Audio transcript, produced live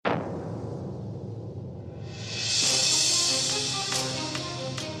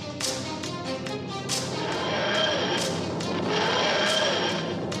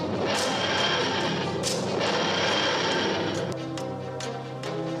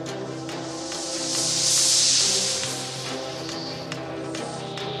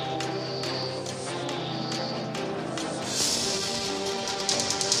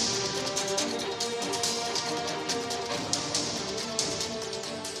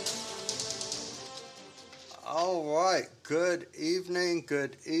All right, good evening,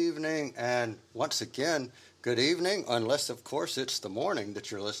 and once again, good evening, unless, of course, it's the morning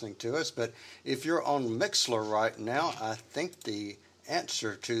that you're listening to us. But if you're on Mixlr right now, I think the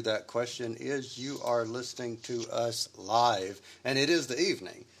answer to that question is you are listening to us live, and it is the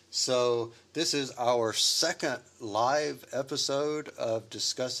evening. So this is our second live episode of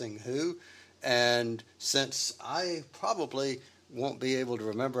Discussing Who, and since I probably won't be able to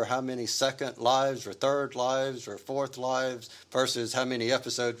remember how many second lives or third lives or fourth lives versus how many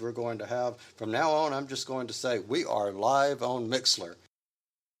episodes we're going to have, from now on I'm just going to say we are live on Mixlr.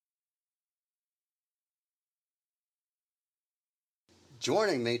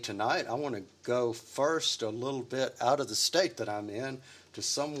 Joining me tonight, I want to go first a little bit out of the state that I'm in to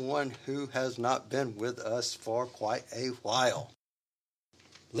someone who has not been with us for quite a while.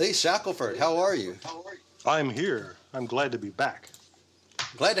 Lee Shackelford, how are you? I'm here. I'm glad to be back.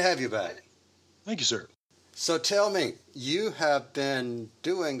 Glad to have you back. Thank you, sir. So tell me, you have been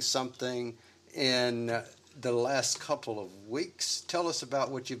doing something in the last couple of weeks. Tell us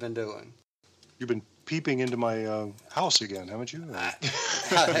about what you've been doing. You've been peeping into my house again, haven't you?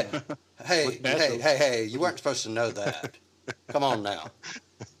 Hey, you weren't supposed to know that. Come on now.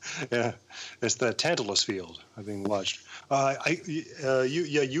 Yeah, it's the Tantalus field. I'm being watched.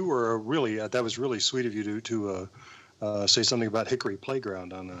 You were really that was really sweet of you to say something about Hickory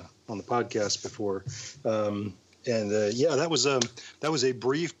Playground on the podcast before, that was a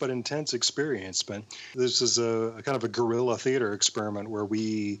brief but intense experience. But this is a kind of a guerrilla theater experiment where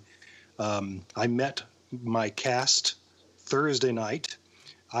I met my cast Thursday night.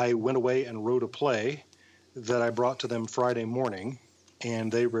 I went away and wrote a play that I brought to them Friday morning,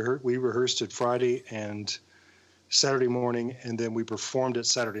 and we rehearsed it Friday and Saturday morning, and then we performed it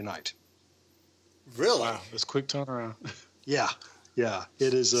Saturday night. Really? Wow, that's quick turnaround. Yeah.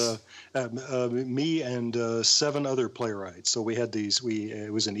 It is me and 7 other playwrights. So we had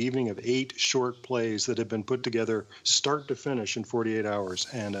it was an evening of 8 short plays that had been put together start to finish in 48 hours,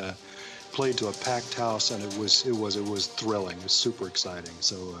 and played to a packed house, and it was thrilling. It was super exciting.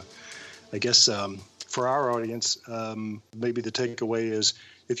 So I guess for our audience, maybe the takeaway is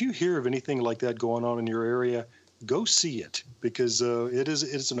if you hear of anything like that going on in your area, go see it, because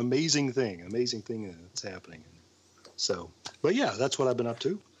it's an amazing thing that's happening. So, but yeah, that's what I've been up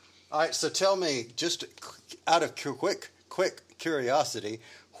to. All right, so tell me, just out of quick curiosity,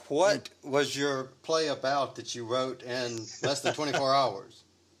 what was your play about that you wrote in less than 24 hours?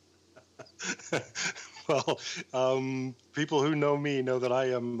 Well, people who know me know that I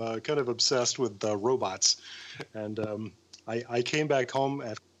am kind of obsessed with robots, and I came back home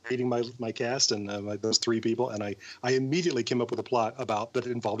after meeting my cast and those 3 people, and I immediately came up with a plot that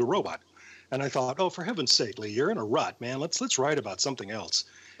involved a robot. And I thought, oh, for heaven's sake, Lee, you're in a rut, man. Let's write about something else.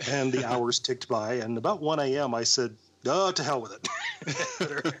 And the hours ticked by, and about 1 a.m. I said, oh, to hell with it.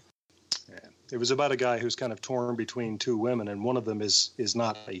 It was about a guy who's kind of torn between 2 women, and one of them is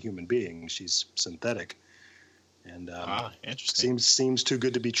not a human being. She's synthetic. And interesting. Seems too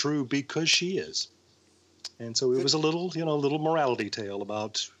good to be true because she is. And so it was a little morality tale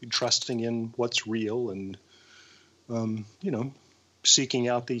about trusting in what's real and, seeking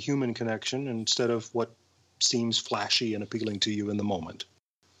out the human connection instead of what seems flashy and appealing to you in the moment.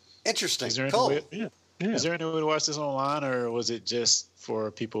 Interesting. Is there cool. Is there any way to watch this online, or was it just for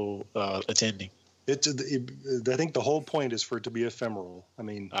people attending? I think the whole point is for it to be ephemeral. I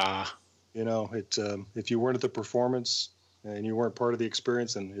mean, if you weren't at the performance and you weren't part of the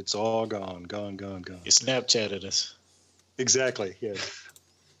experience, and it's all gone. You Snapchatted us. Exactly. Yeah.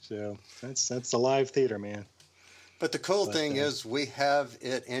 So that's the live theater, man. But the cool thing is we have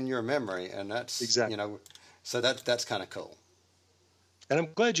it in your memory, and that's exactly. So that's kind of cool. And I'm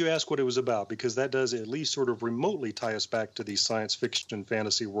glad you asked what it was about, because that does at least sort of remotely tie us back to the science fiction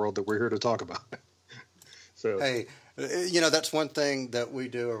fantasy world that we're here to talk about. So hey, that's one thing that we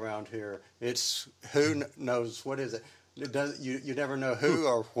do around here. It's who knows what is it. You never know who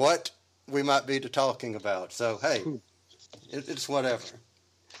or what we might be talking about. So hey, it's whatever.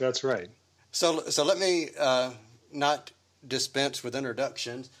 That's right. So let me not dispense with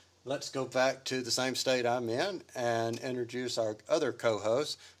introductions. Let's go back to the same state I'm in and introduce our other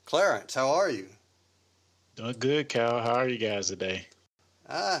co-host, Clarence. How are you? Doing good, Cal. How are you guys today?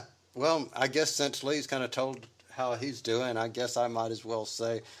 Well, I guess since Lee's kind of told how he's doing, I guess I might as well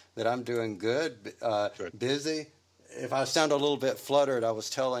say that I'm doing good, busy. If I sound a little bit fluttered, I was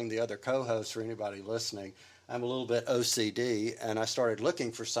telling the other co-hosts or anybody listening, I'm a little bit OCD, and I started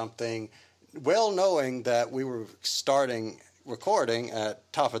looking for something, well knowing that we were starting recording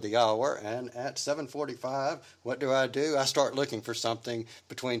at top of the hour, and at 7:45, what do? I start looking for something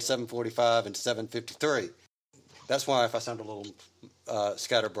between 7:45 and 7:53. That's why if I sound a little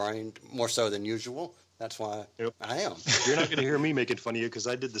scatterbrained, more so than usual, that's why I am. You're not going to hear me making fun of you because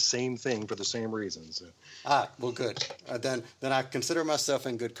I did the same thing for the same reason. So. Well, good. Then I consider myself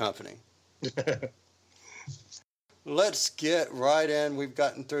in good company. Let's get right in. We've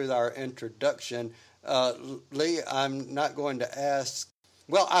gotten through our introduction. Lee, I'm not going to ask.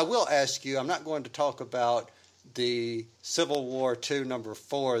 Well, I will ask you. I'm not going to talk about the Civil War II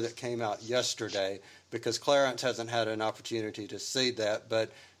 #4 that came out yesterday because Clarence hasn't had an opportunity to see that.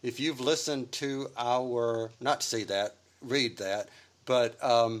 But if you've listened to read that. But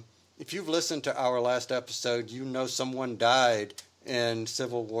if you've listened to our last episode, you know someone died in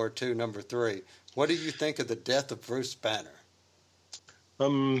Civil War II #3. What do you think of the death of Bruce Banner?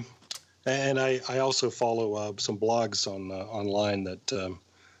 And I also follow some blogs online that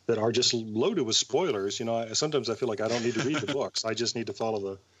are just loaded with spoilers. You know, sometimes I feel like I don't need to read the books. I just need to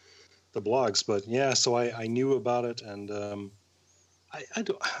follow the blogs. But yeah, so I knew about it, and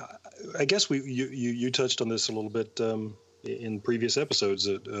I guess you touched on this a little bit in previous episodes.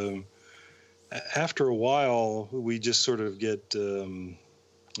 That after a while, we just sort of get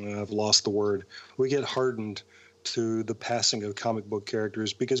I've lost the word. We get hardened to the passing of comic book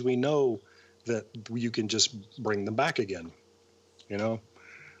characters because we know that you can just bring them back again. You know,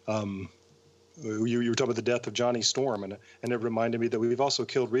 you were talking about the death of Johnny Storm, and it reminded me that we've also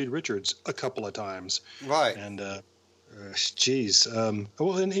killed Reed Richards a couple of times. Right. And geez,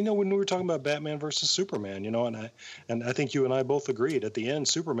 well, and you know, when we were talking about Batman versus Superman, you know, and I think you and I both agreed at the end,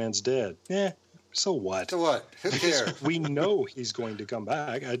 Superman's dead. So what? So what? Who cares? We know he's going to come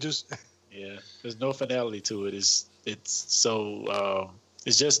back. Yeah, there's no finality to it. It's so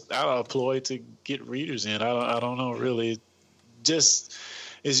it's just out of a ploy to get readers in. I don't know really. Just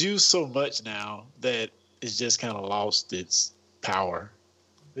it's used so much now that it's just kind of lost its power.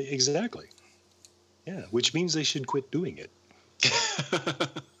 Exactly. Yeah, which means they should quit doing it.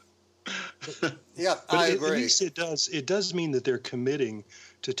 Yeah, but I agree. At least it does mean that they're committing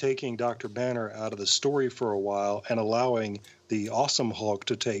to taking Dr. Banner out of the story for a while and allowing the Awesome Hulk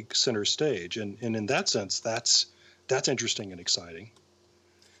to take center stage. And in that sense, that's interesting and exciting.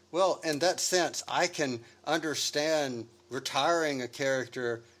 Well, in that sense, I can understand retiring a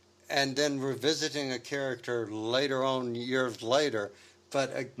character and then revisiting a character later on, years later.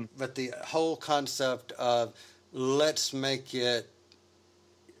 But the whole concept of let's make it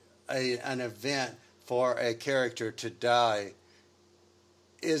an event for a character to die,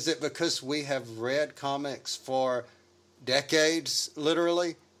 is it because we have read comics for decades,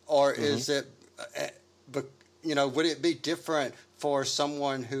 literally? Or is it, would it be different for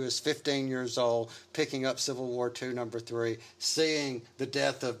someone who is 15 years old, picking up Civil War II #3, seeing the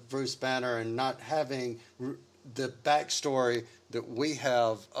death of Bruce Banner and not having the backstory that we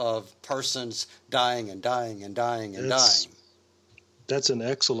have of persons dying and dying and dying and dying? That's an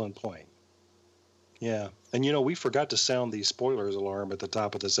excellent point. Yeah. And, you know, we forgot to sound the spoilers alarm at the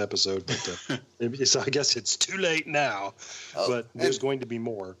top of this episode, but so I guess it's too late now. But there's going to be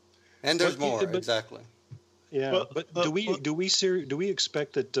more. And there's more, exactly. Yeah, but do we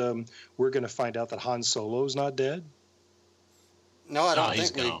expect that we're going to find out that Han Solo's not dead? No, I don't think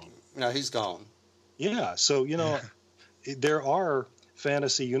he's gone. Yeah, so, you know, there are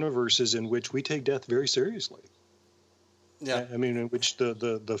fantasy universes in which we take death very seriously. Yeah, I mean, in which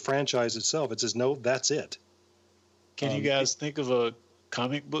the franchise itself, it says, no, that's it. Can you guys think of a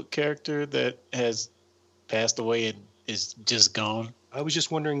comic book character that has passed away and is just gone? I was just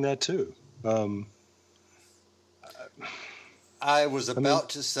wondering that too. I was about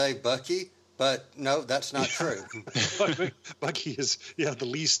to say Bucky, but no, that's not true. Bucky is, the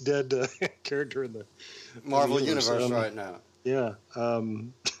least dead character in the Marvel universe right now. Yeah.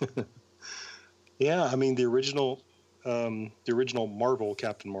 Yeah, I mean, the original Marvel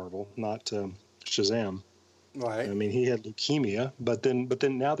Captain Marvel, not Shazam. Right. I mean, he had leukemia, but then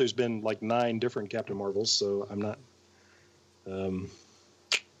now there's been like 9 different Captain Marvels, so I'm not. I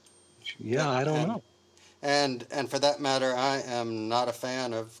don't know. And for that matter, I am not a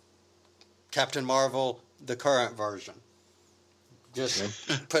fan of Captain Marvel, the current version.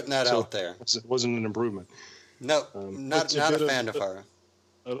 Just putting that out there. It wasn't an improvement. No, not a fan of her.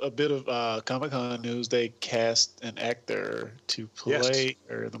 A bit of Comic-Con news, they cast an actor to play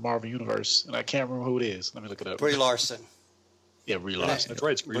the Marvel Universe, and I can't remember who it is. Let me look it up. Brie Larson. Yeah, Brie Larson. That's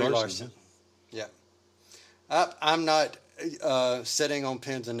right, it's Brie Larson. Yeah. I'm not sitting on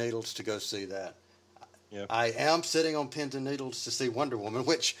pins and needles to go see that. Yeah. I am sitting on pins and needles to see Wonder Woman,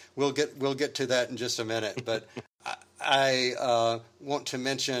 which we'll get to that in just a minute. But I want to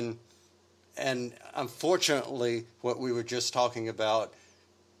mention, and unfortunately, what we were just talking about,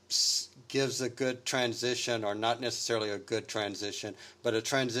 gives a good transition, or not necessarily a good transition, but a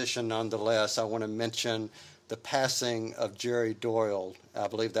transition nonetheless. I want to mention the passing of Jerry Doyle. I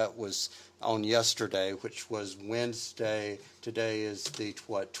believe that was on yesterday, which was Wednesday. Today is the,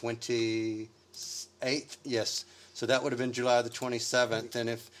 28th? Yes. So that would have been July the 27th. And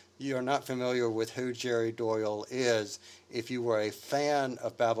if you're not familiar with who Jerry Doyle is, if you were a fan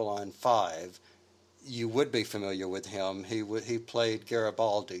of Babylon 5, you would be familiar with him. He played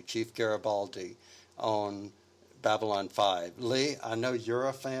Garibaldi, Chief Garibaldi, on Babylon 5. Lee, I know you're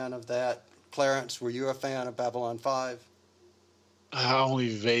a fan of that. Clarence, were you a fan of Babylon 5? I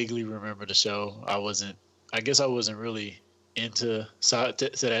only vaguely remember the show. I guess I wasn't really into to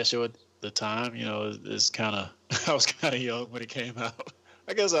that show at the time. You know, it's kind of I was kind of young when it came out.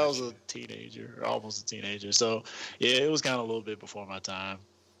 I guess I was a teenager, or almost a teenager. So yeah, it was kind of a little bit before my time,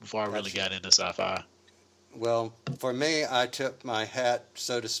 before I really got into sci-fi. Well, for me, I tip my hat,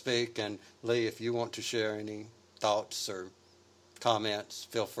 so to speak. And Lee, if you want to share any thoughts or comments,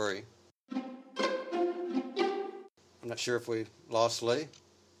 feel free. I'm not sure if we lost Lee.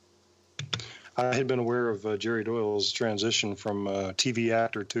 I had been aware of Jerry Doyle's transition from TV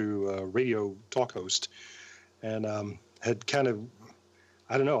actor to radio talk host, and had kind of,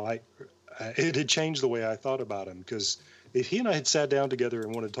 I don't know, it had changed the way I thought about him, because if he and I had sat down together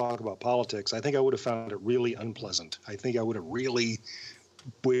and wanted to talk about politics, I think I would have found it really unpleasant. I think I would have really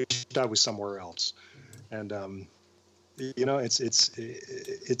wished I was somewhere else. And you know, it's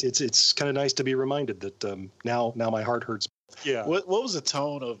kind of nice to be reminded that now my heart hurts. Yeah. What was the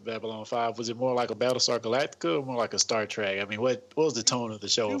tone of Babylon 5? Was it more like a Battlestar Galactica or more like a Star Trek? I mean, what was the tone of the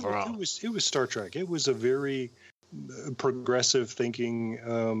show overall? It was Star Trek. It was a very progressive thinking,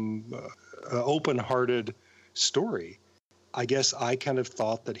 open-hearted story. I guess I kind of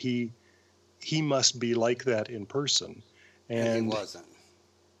thought that he must be like that in person, and he wasn't.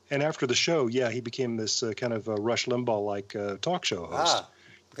 And after the show, yeah, he became this kind of Rush Limbaugh-like talk show host.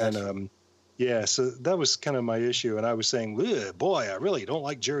 Gotcha. And yeah, so that was kind of my issue. And I was saying, boy, I really don't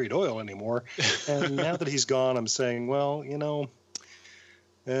like Jerry Doyle anymore. And now that he's gone, I'm saying, well, you know,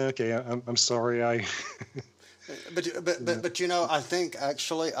 okay, I'm sorry. But you know, I think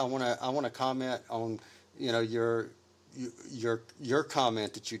actually I want to comment on, you know, your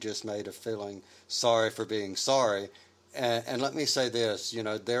comment that you just made of feeling sorry for being sorry. And let me say this, you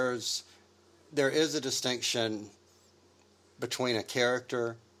know, there is a distinction between a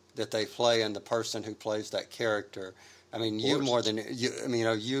character that they play and the person who plays that character. I mean, you more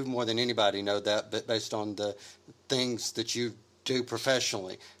than anybody know that, but based on the things that you do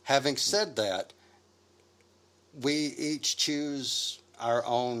professionally. Having said that, we each choose our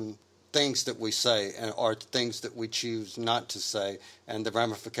own things that we say, or things that we choose not to say, and the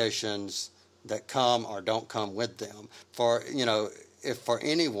ramifications that come or don't come with them. For, you know, if for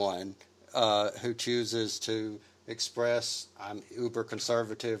anyone who chooses to express I'm uber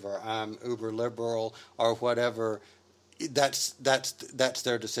conservative or I'm uber liberal or whatever, that's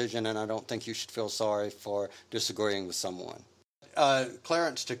their decision, and I don't think you should feel sorry for disagreeing with someone.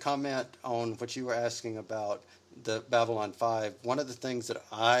 Clarence, to comment on what you were asking about the Babylon 5, one of the things that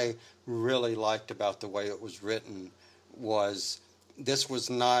I really liked about the way it was written was this was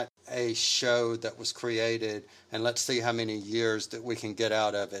not a show that was created and let's see how many years that we can get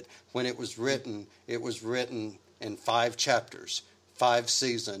out of it. When it was written in 5 chapters, 5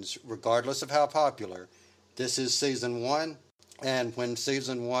 seasons, regardless of how popular. This is season 1, and when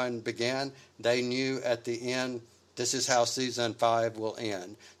season 1 began, they knew at the end, this is how season 5 will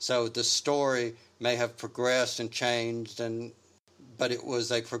end. So the story may have progressed and changed, but it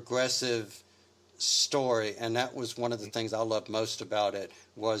was a progressive story, and that was one of the things I loved most about it,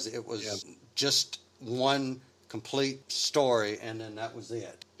 was it was just one complete story, and then that was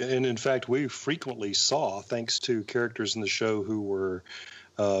it. And in fact, we frequently saw, thanks to characters in the show who were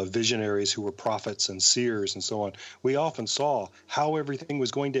visionaries, who were prophets and seers and so on, we often saw how everything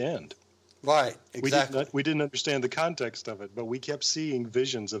was going to end. Right, exactly. We didn't understand the context of it, but we kept seeing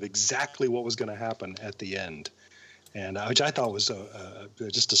visions of exactly what was going to happen at the end, and which I thought was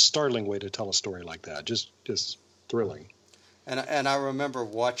just a startling way to tell a story like that. Just thrilling. And I remember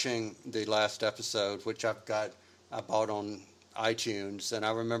watching the last episode, which I bought on iTunes, and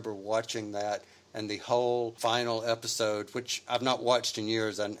I remember watching that and the whole final episode, which I've not watched in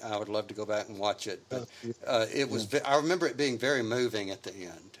years. I would love to go back and watch it, but it was. I remember it being very moving at the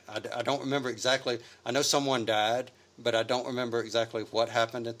end. I don't remember exactly. I know someone died, but I don't remember exactly what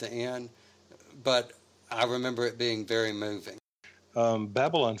happened at the end. But I remember it being very moving.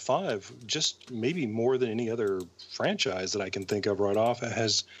 Babylon 5, just maybe more than any other franchise that I can think of right off,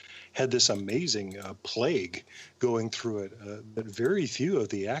 has had this amazing plague going through it. But very few of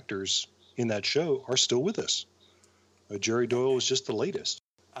the actors in that show are still with us. Jerry Doyle was just the latest.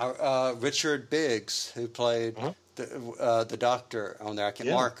 Richard Biggs, who played the doctor on there,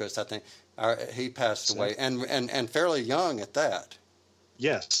 Marcus, I think, he passed away, and fairly young at that.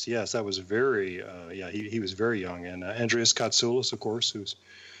 Yes, that was very, he was very young. And Andreas Katsoulis, of course, who's...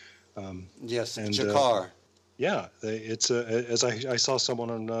 yes, and Jakar. It's as I saw someone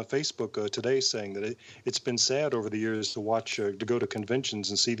on Facebook today saying that it's been sad over the years to go to conventions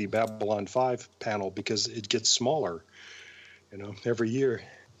and see the Babylon 5 panel because it gets smaller, every year.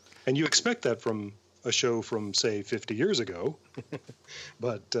 And you expect that from a show from, say, 50 years ago.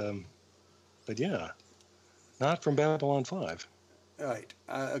 but yeah, not from Babylon 5. Right.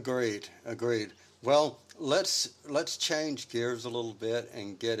 Agreed. Well, let's change gears a little bit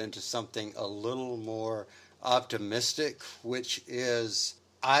and get into something a little more optimistic, which is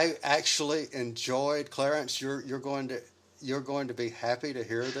I actually enjoyed, Clarence, you're going to be happy to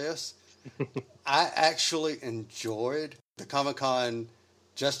hear this. I actually enjoyed the Comic-Con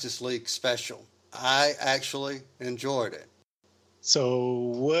Justice League special. I actually enjoyed it. So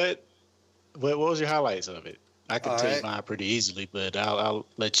what was your highlights of it? I can tell you mine pretty easily, but I'll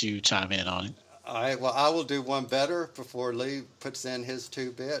let you chime in on it. All right. Well, I will do one better before Lee puts in his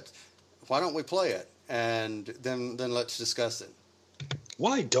 2 bits. Why don't we play it, and then let's discuss it.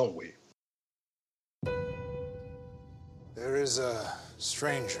 Why don't we? There is a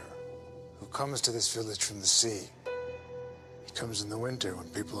stranger who comes to this village from the sea. He comes in the winter when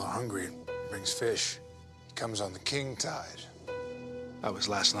people are hungry and brings fish. He comes on the king tide. That was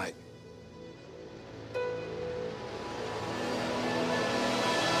last night.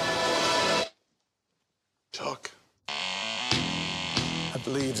 Talk. I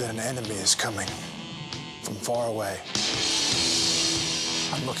believe that an enemy is coming from far away.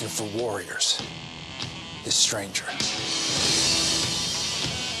 I'm looking for warriors. This stranger.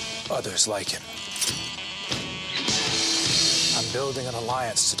 Others like him. I'm building an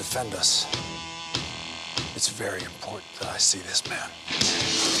alliance to defend us. It's very important that I see this man.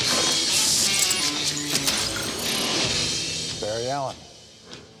 Barry Allen.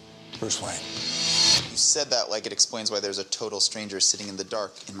 Bruce Wayne. You said that like it explains why there's a total stranger sitting in the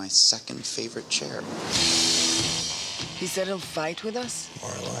dark in my second favorite chair. He said he'll fight with us?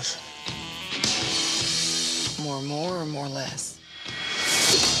 More or less. More or more less?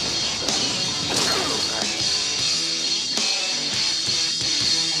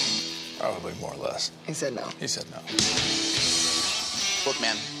 Probably more or less. He said no. He said no. Look,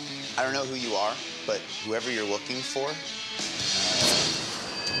 man, I don't know who you are, but whoever you're looking for,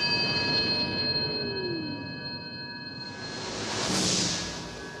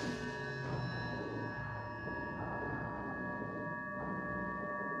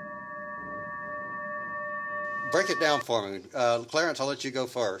 break it down for me. Clarence, I'll let you go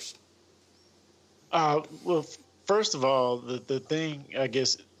first. Well, first of all, the thing I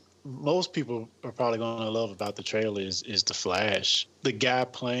guess most people are probably going to love about the trailer is the Flash. The guy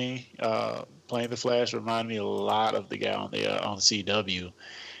playing the Flash reminded me a lot of the guy on the CW,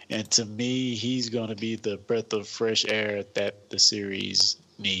 and to me, he's going to be the breath of fresh air that the series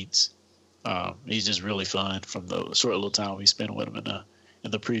needs. He's just really fun from the short little time we spent with him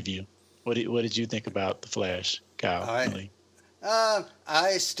in the preview. What did you think about the Flash, Kyle?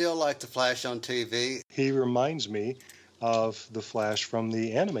 I still like the Flash on TV. He reminds me of the Flash from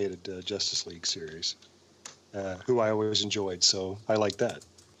the animated Justice League series, who I always enjoyed. So I like that.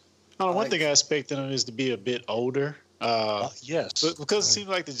 One thing I expected him is to be a bit older. Yes, but because it seems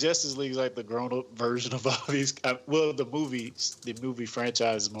like the Justice League is like the grown-up version of all these. The movie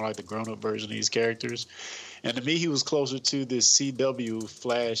franchise is more like the grown-up version of these characters. And to me, he was closer to the CW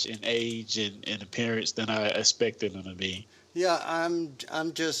Flash in age and appearance than I expected him to be. Yeah, I'm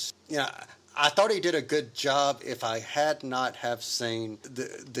just, I thought he did a good job if I had not have seen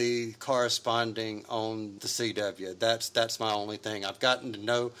the corresponding on the CW. That's my only thing. I've gotten to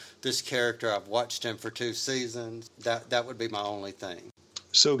know this character. I've watched him for 2 seasons. That would be my only thing.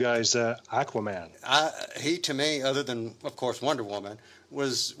 So, guys, Aquaman. He, to me, other than, of course, Wonder Woman,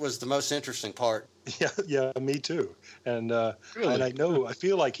 was the most interesting part. Yeah, me too. And really? And I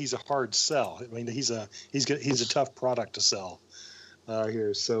feel like he's a hard sell. I mean, he's a tough product to sell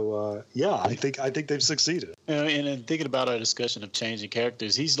here. So I think they've succeeded. And thinking about our discussion of changing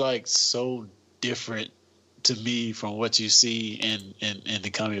characters, he's like so different to me from what you see in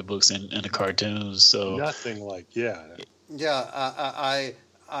the comic books and the cartoons. So nothing like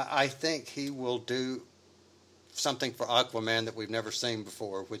I think he will do something for Aquaman that we've never seen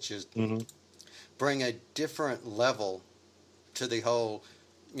before, which is bring a different level to the whole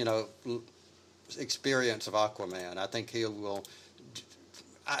experience of Aquaman. I think he will.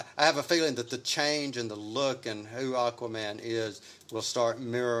 I have a feeling that the change in the look and who Aquaman is will start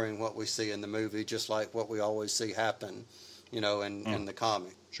mirroring what we see in the movie, just like what we always see happen, in the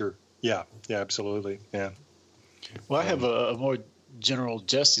comic. Sure. Yeah. Yeah. Absolutely. Yeah. Well, I have a more general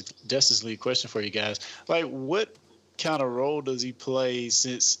Justice League question for you guys. Like, what kind of role does he play?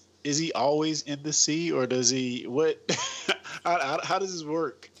 Is he always in the sea, or does he? What? How does this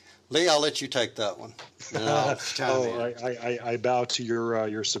work? Lee, I'll let you take that one. I bow to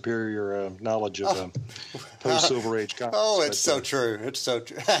your superior knowledge of post-Silver Age comics. Oh, it's so true. It's so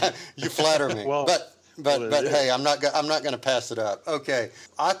true. You flatter me. Well, but hey, I'm not going to pass it up. Okay,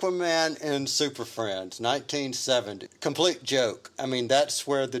 Aquaman and Super Friends, 1970, complete joke. I mean, that's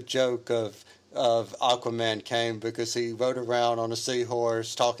where the joke of Aquaman came, because he rode around on a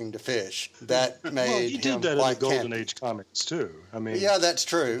seahorse talking to fish. That made well, he did that in the Golden Age comics too. I mean, yeah, that's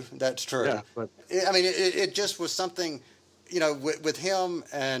true. That's true. Yeah, but I mean, it just was something, with him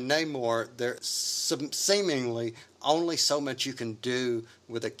and Namor. There's seemingly only so much you can do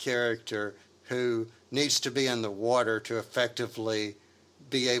with a character who needs to be in the water to effectively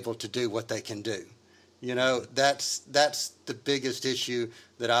be able to do what they can do. That's the biggest issue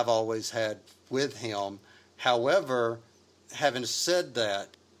that I've always had with him. However, having said that,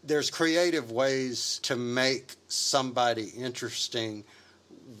 there's creative ways to make somebody interesting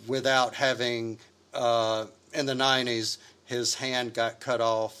without having, in the 90s, his hand got cut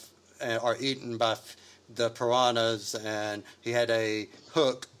off or eaten by the piranhas, and he had a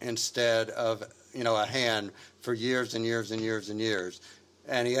hook instead of, a hand for years and years and years and years.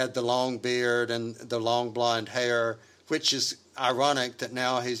 And he had the long beard and the long blonde hair, which is ironic that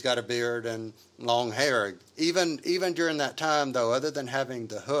now he's got a beard and long hair. Even during that time, though, other than having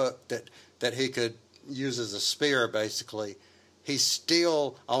the hook that he could use as a spear, basically, he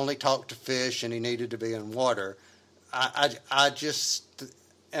still only talked to fish and he needed to be in water. I just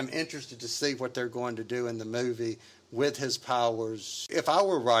am interested to see what they're going to do in the movie with his powers. If I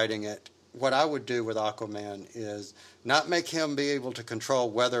were writing it, what I would do with Aquaman is not make him be able to control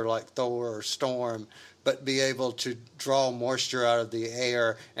weather like Thor or Storm, but be able to draw moisture out of the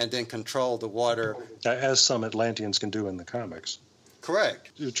air and then control the water. As some Atlanteans can do in the comics.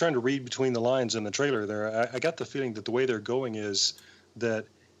 Correct. You're trying to read between the lines in the trailer there. I got the feeling that the way they're going is that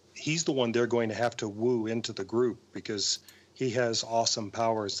he's the one they're going to have to woo into the group, because he has awesome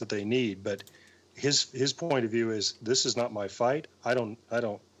powers that they need. But his point of view is, this is not my fight. I don't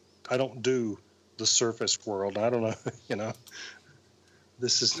do the surface world. I don't know,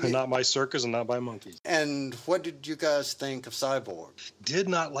 This is not my circus and not my monkeys. And what did you guys think of Cyborg? Did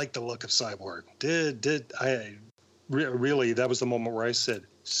not like the look of Cyborg. Really, that was the moment where I said,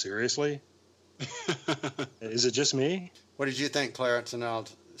 seriously? Is it just me? What did you think, Clarence? And I'll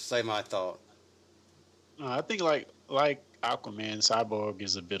say my thought. I think like Aquaman, Cyborg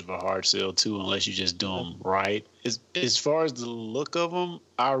is a bit of a hard sell too, unless you just do him right. As far as the look of him,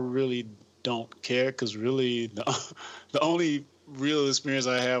 I really don't care, because really the only real experience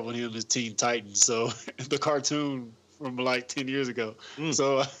I have with him is Teen Titans, so the cartoon from like 10 years ago.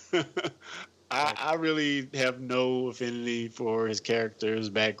 So I really have no affinity for his character, his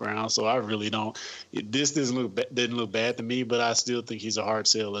background, so I really don't. This didn't look bad to me, but I still think he's a hard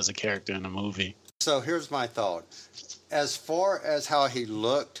sell as a character in the movie. So here's my thought. As far as how he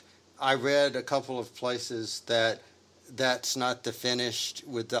looked, I read a couple of places that's not the finished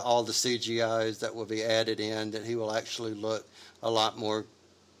with all the CGIs that will be added in, that he will actually look a lot more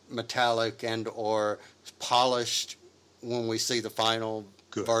metallic and or polished when we see the final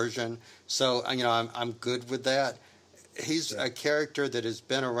version. So, I'm good with that. He's a character that has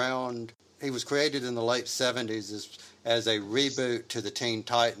been around. He was created in the late 70s as a reboot to the Teen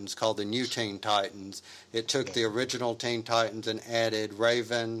Titans called the New Teen Titans. It took the original Teen Titans and added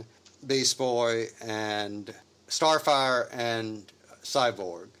Raven, Beast Boy, and Starfire and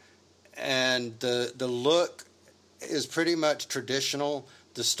Cyborg. And the look is pretty much traditional.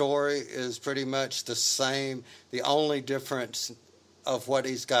 The story is pretty much the same. The only difference of what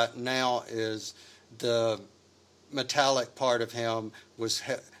he's got now is the metallic part of him was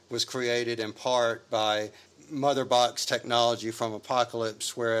created in part by Mother Box technology from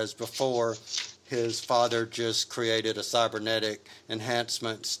Apocalypse, whereas before his father just created a cybernetic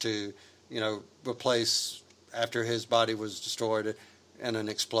enhancements to, replace after his body was destroyed in an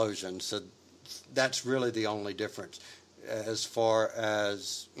explosion. So that's really the only difference as far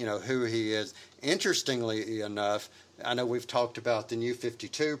as, who he is. Interestingly enough, I know we've talked about the New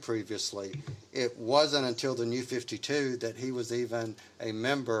 52 previously. It wasn't until the New 52 that he was even a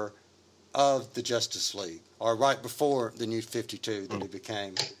member of the Justice League, or right before the New 52 that he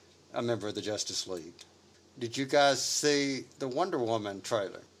became a member of the Justice League. Did you guys see the Wonder Woman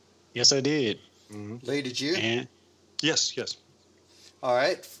trailer? Yes, I did. Lee, did you? And Yes. All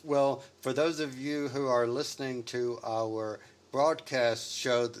right. Well, for those of you who are listening to our broadcast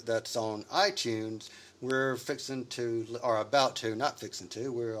show that's on iTunes, we're about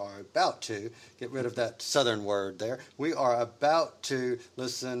to get rid of that southern word there. We are about to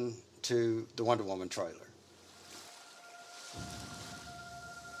listen to the Wonder Woman trailer.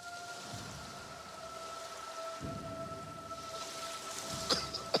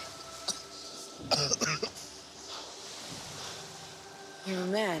 You're a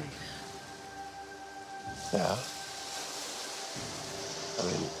man. Yeah. I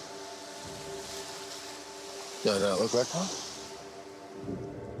mean, do I not look like one?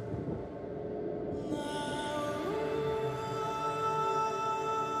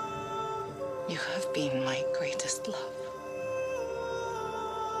 You have been my greatest love.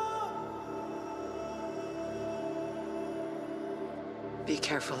 Be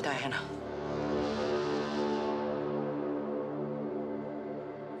careful, Diana.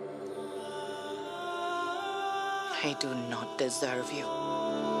 I do not deserve you.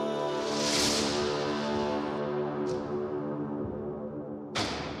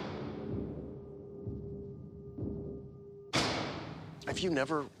 Have you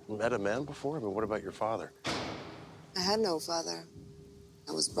never met a man before? I mean, what about your father? I had no father.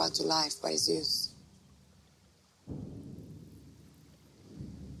 I was brought to life by Zeus.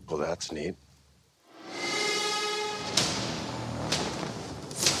 Well, that's neat.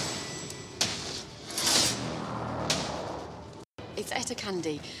 It's Etta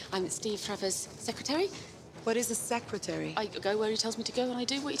Candy. I'm Steve Trevor's secretary. What is a secretary? I go where he tells me to go and I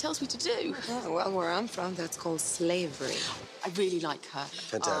do what he tells me to do. Oh, well, where I'm from, that's called slavery. I really like her.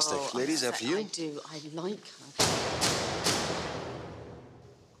 Fantastic. Oh, Ladies, after you. I do. I like her.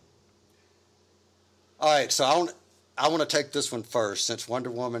 All right, so I want to take this one first. Since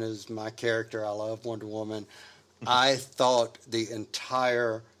Wonder Woman is my character, I love Wonder Woman. I thought the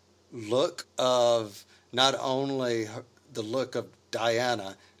entire look of not only the look of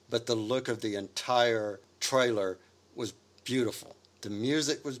Diana, but the look of the entire trailer was beautiful. The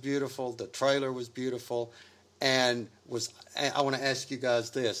music was beautiful. The trailer was beautiful. And I want to ask you guys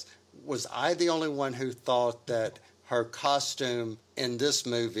this. Was I the only one who thought that her costume in this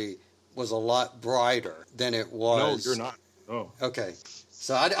movie was a lot brighter than it was? No, you're not. Oh. Okay.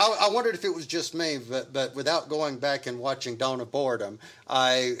 So I wondered if it was just me, but without going back and watching Dawn of Boredom,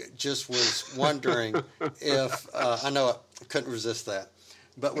 I just was wondering if, I know I couldn't resist that,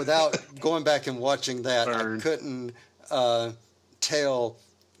 but without going back and watching that, I couldn't tell.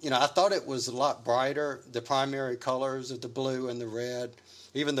 I thought it was a lot brighter. The primary colors of the blue and the red,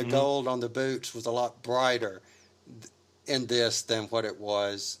 even the gold on the boots was a lot brighter in this than what it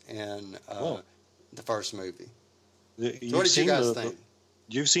was in the first movie. So what did you guys think?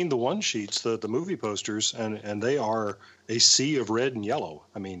 You've seen the one sheets, the movie posters, and they are a sea of red and yellow.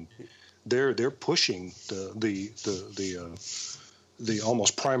 I mean, they're pushing the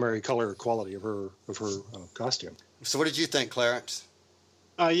almost primary color quality of her costume. So what did you think, Clarence?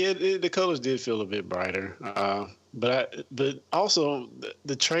 The colors did feel a bit brighter, but also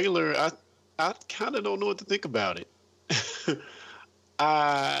the trailer, I kind of don't know what to think about it.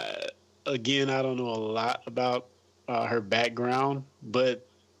 I don't know a lot about her background, but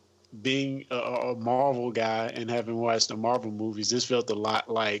being a Marvel guy and having watched the Marvel movies, this felt a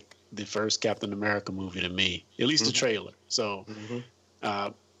lot like the first Captain America movie to me, at least the trailer. So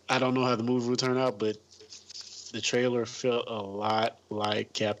I don't know how the movie will turn out, but the trailer felt a lot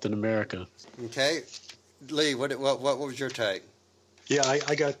like Captain America. Okay, Lee, what was your take? Yeah,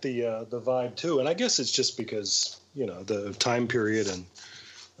 I got the vibe too, and I guess it's just because the time period and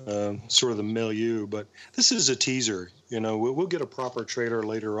sort of the milieu. But this is a teaser. We'll get a proper trailer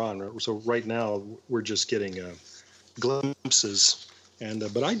later on. So right now we're just getting glimpses,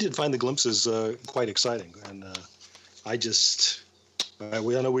 but I did find the glimpses quite exciting, and I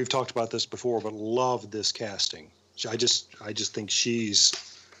know we've talked about this before, but love this casting. I just think she's.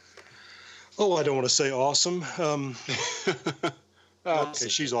 Oh, I don't want to say awesome. Okay,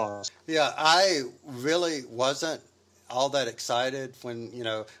 she's awesome. Yeah, I really wasn't all that excited when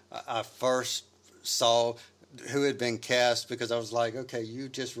I first saw who had been cast, because I was like, okay, you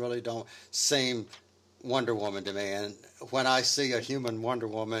just really don't seem Wonder Woman to me. And when I see a human Wonder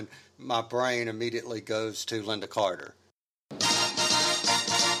Woman, my brain immediately goes to Linda Carter.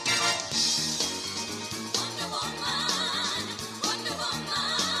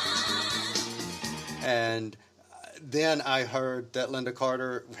 And then I heard that Linda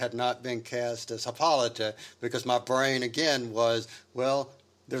Carter had not been cast as Hippolyta because my brain again was, well,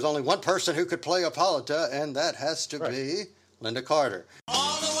 there's only one person who could play Hippolyta, and that has to be Linda Carter.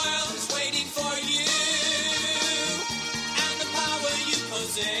 All the world is waiting for you and the power you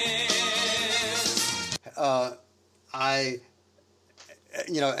possess. I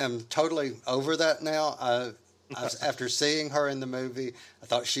am totally over that now. After seeing her in the movie, I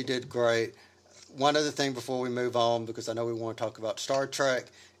thought she did great. One other thing before we move on, because I know we want to talk about Star Trek,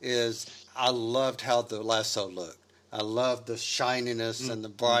 is I loved how the lasso looked. I loved the shininess and the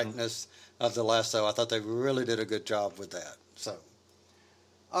brightness of the lasso. I thought they really did a good job with that. So,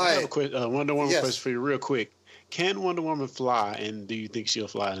 all right. I have a quick Wonder Woman question for you, real quick. Can Wonder Woman fly, and do you think she'll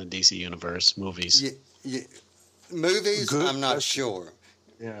fly in the DC Universe movies? Movies, Good I'm not question. sure.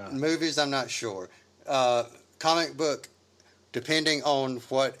 Yeah. Movies, I'm not sure. Comic book, depending on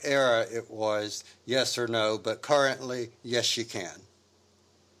what era it was, yes or no, but currently, yes, she can.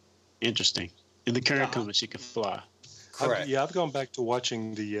 Interesting. In the current comic, she can fly. Correct. I've gone back to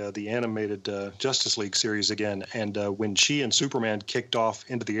watching the animated Justice League series again, and when she and Superman kicked off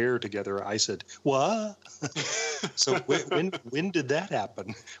into the air together, I said, "What?" So when did that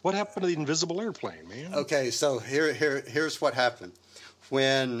happen? What happened to the invisible airplane, man? Okay, so here's what happened.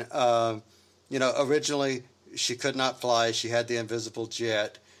 When originally she could not fly, she had the invisible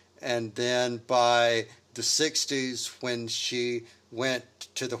jet, and then by the 60s, when she went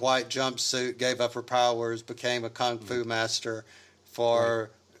to the white jumpsuit, gave up her powers, became a kung fu master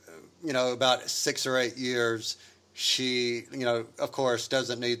for, about 6 or 8 years. She, of course,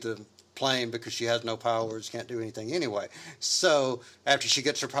 doesn't need the plane because she has no powers, can't do anything anyway. So after she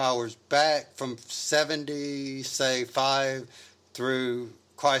gets her powers back from 75 through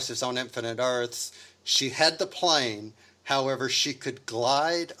Crisis on Infinite Earths, she had the plane. However, she could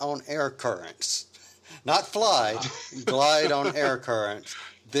glide on air currents. Not fly, glide on air currents.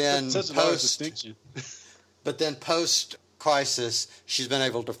 Then Such a large distinction. But then post-Crisis, she's been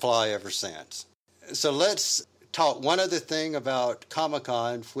able to fly ever since. So let's talk one other thing about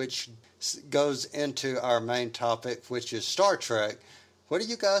Comic-Con, which goes into our main topic, which is Star Trek. What do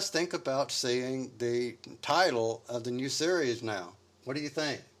you guys think about seeing the title of the new series now? What do you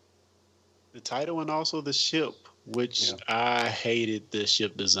think? The title and also the ship, which I hated the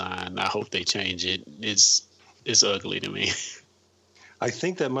ship design. I hope they change it. It's ugly to me. I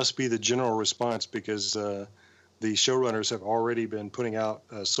think that must be the general response because the showrunners have already been putting out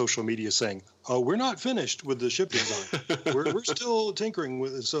social media saying, "Oh, we're not finished with the ship design. we're still tinkering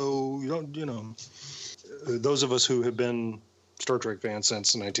with it." So those of us who have been Star Trek fans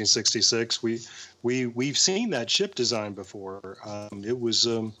since 1966, we've seen that ship design before. It was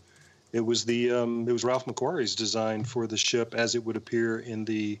Ralph McQuarrie's design for the ship as it would appear in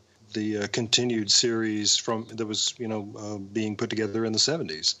the continued series that was being put together in the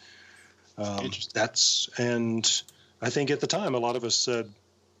 70s. And I think at the time a lot of us said,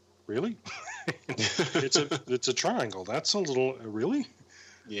 "Really? it's a triangle. That's a little really."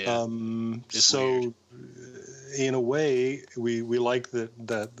 Yeah. So weird. In a way, we like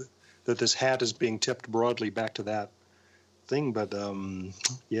that this hat is being tipped broadly back to that thing, but I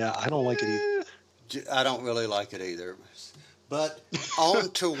don't like it either. I don't really like it either. But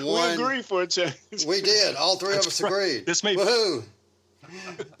on to one. We agree for a change. We did. All three of us agreed. This may. Woohoo!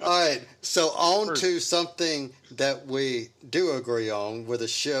 All right. So on to something that we do agree on with a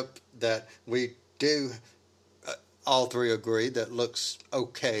ship that we do all three agree that looks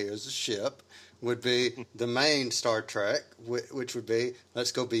okay as a ship would be the main Star Trek, which would be,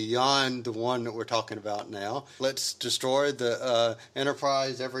 let's go beyond the one that we're talking about now. Let's destroy the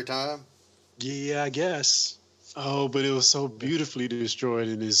Enterprise every time. Yeah, I guess. Oh, but it was so beautifully destroyed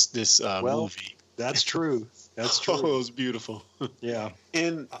in this movie. That's true. That's true. Oh, it was beautiful. Yeah.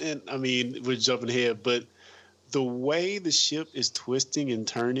 And I mean, we're jumping ahead, but the way the ship is twisting and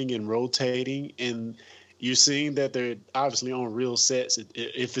turning and rotating, and you're seeing that they're obviously on real sets.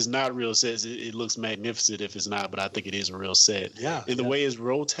 If it's not real sets, it looks magnificent if it's not, but I think it is a real set. Yeah. And the way it's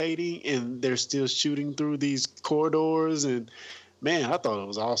rotating and they're still shooting through these corridors, and man, I thought it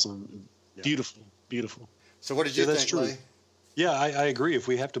was awesome. Yeah. Beautiful, beautiful. So what did you think, that's true. Lee? Yeah, I agree. If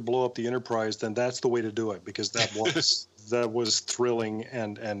we have to blow up the Enterprise, then that's the way to do it, because that was thrilling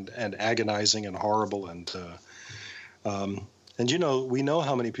and agonizing and horrible and we know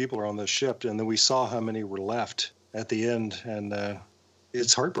how many people are on this ship, and then we saw how many were left at the end, and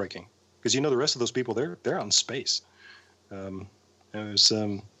it's heartbreaking because the rest of those people they're out in space. It's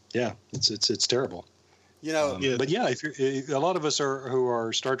terrible. But yeah, if a lot of us who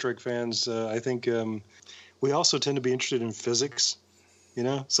are Star Trek fans, I think we also tend to be interested in physics, You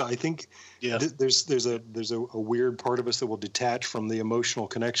know, so I think there's a weird part of us that will detach from the emotional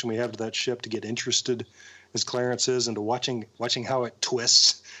connection we have to that ship to get interested, as Clarence is, into watching how it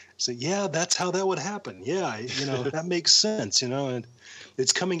twists. So yeah, that's how that would happen. Yeah, you know, that makes sense. You know, and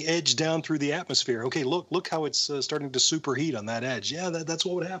it's coming edge down through the atmosphere. Okay, look how it's starting to superheat on that edge. Yeah, that's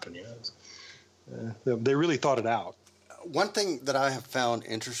what would happen. Yeah, they really thought it out. One thing that I have found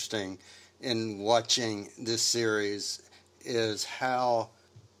interesting in watching this series is how,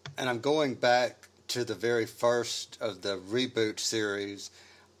 and I'm going back to the very first of the reboot series,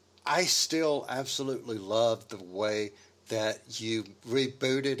 I still absolutely love the way that you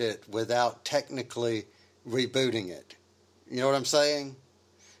rebooted it without technically rebooting it. You know what I'm saying?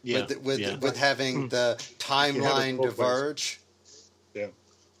 Yeah. With having the timeline diverge. Yeah.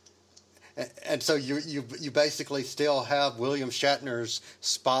 And so you basically still have William Shatner's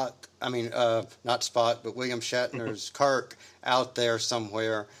Spock. I mean, not Spock, but William Shatner's Kirk out there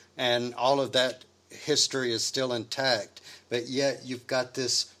somewhere, and all of that history is still intact. But yet you've got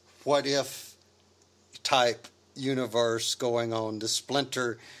this what if type universe going on, the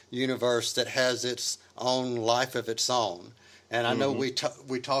Splinter universe that has its own life of its own. And I know we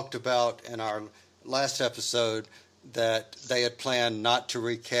talked about in our last episode that they had planned not to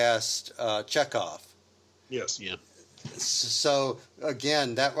recast Chekhov. Yes. Yeah. So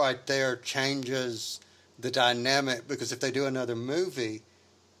again, that right there changes the dynamic, because if they do another movie,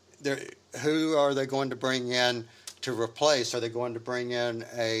 who are they going to bring in to replace? Are they going to bring in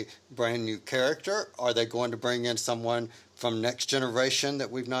a brand new character? Are they going to bring in someone from Next Generation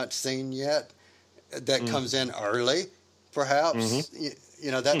that we've not seen yet, that comes in early, perhaps?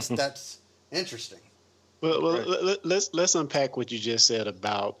 You know, that's interesting. Well, let's unpack what you just said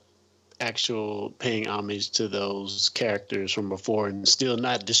about actual paying homage to those characters from before and still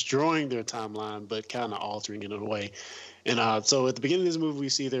not destroying their timeline, but kind of altering it in a way. And so at the beginning of this movie, we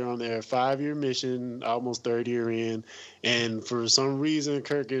see they're on their 5-year mission, almost third year in. And for some reason,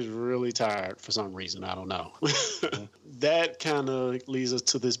 Kirk is really tired. For some reason, I don't know. That kind of leads us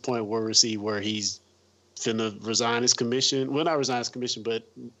to this point where we see where he's finna resign his commission. Well, not resign his commission, but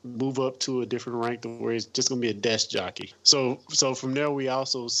move up to a different rank to where he's just going to be a desk jockey. So from there, we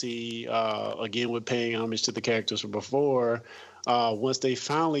also see, again, with paying homage to the characters from before, once they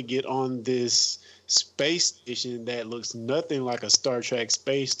finally get on this space station that looks nothing like a Star Trek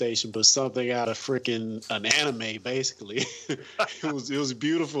space station, but something out of freaking an anime, basically. It was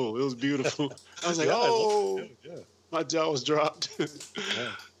beautiful. It was beautiful. I was like, my jaw was dropped.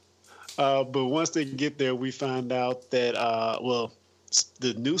 But once they get there, we find out that,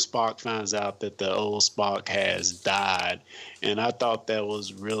 the new Spock finds out that the old Spock has died. And I thought that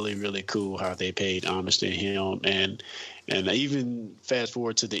was really, really cool how they paid homage to him. And even fast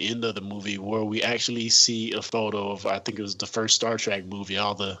forward to the end of the movie where we actually see a photo of, I think it was the first Star Trek movie,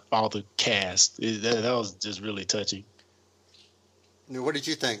 all the cast. That was just really touching. What did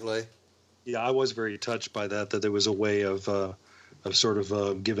you think, Lee? Yeah, I was very touched by that there was a way of sort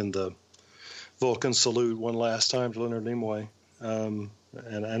of giving the Vulcan salute one last time to Leonard Nimoy. And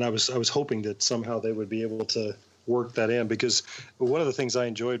I was hoping that somehow they would be able to work that in, because one of the things I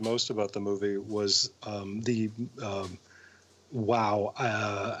enjoyed most about the movie was the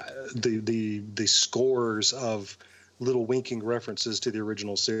scores of little winking references to the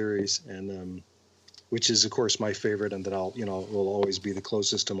original series, and which is of course my favorite, and that will always be the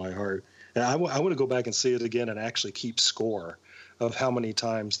closest to my heart. And I want to go back and see it again and actually keep score of how many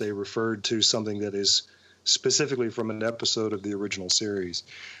times they referred to something that is specifically from an episode of the original series.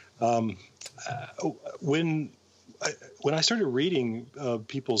 When I started reading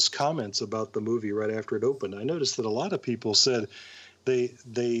people's comments about the movie right after it opened, I noticed that a lot of people said they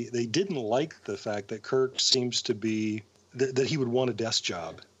didn't like the fact that Kirk seems to be that he would want a desk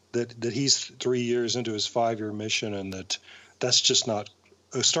job, that he's 3 years into his 5-year mission, and that's just not,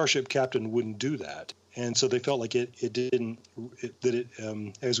 a starship captain wouldn't do that. And so they felt like it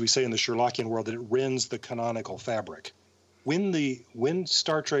as we say in the Sherlockian world, that it rends the canonical fabric. When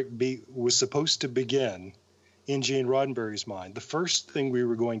Star Trek was supposed to begin, in Gene Roddenberry's mind, the first thing we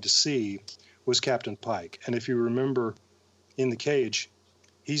were going to see was Captain Pike. And if you remember in The Cage,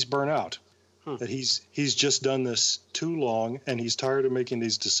 he's burnt out. That he's just done this too long, and he's tired of making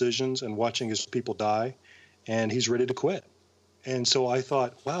these decisions and watching his people die, and he's ready to quit. And so I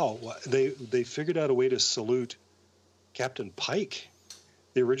thought, wow, they figured out a way to salute Captain Pike,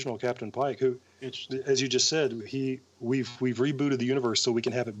 the original Captain Pike, who, as you just said, we've rebooted the universe so we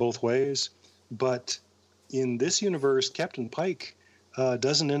can have it both ways. But in this universe, Captain Pike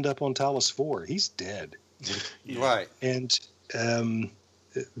doesn't end up on Talos 4. He's dead. Right. And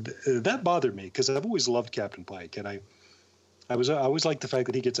that bothered me, because I've always loved Captain Pike, and I I always like the fact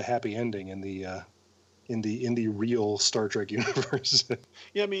that he gets a happy ending in the real Star Trek universe.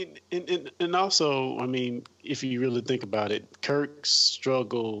 Yeah, I mean, and also, I mean, if you really think about it, Kirk's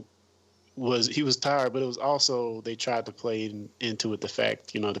struggle he was tired, but it was also they tried to play into it the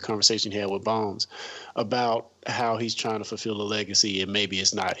fact, the conversation he had with Bones about how he's trying to fulfill a legacy and maybe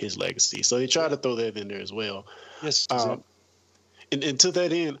it's not his legacy. So they tried to throw that in there as well. Yes. And to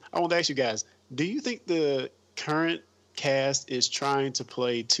that end, I want to ask you guys, do you think the current cast is trying to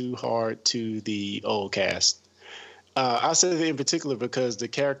play too hard to the old cast? I say that in particular because the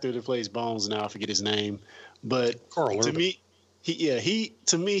character that plays Bones, now I forget his name, but Carl to Urban. me,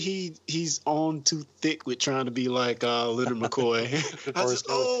 he's on too thick with trying to be like Leonard McCoy.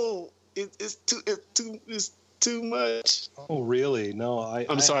 It's too much. Oh, really? No,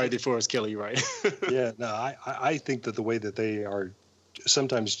 I'm sorry, DeForest Kelly, right? Yeah, no, I think that the way that they are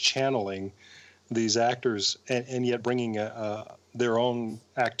sometimes channeling these actors and yet bringing their own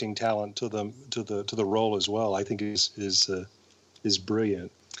acting talent to the role as well, I think is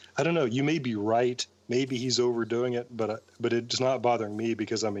brilliant. I don't know. You may be right. Maybe he's overdoing it, but it's not bothering me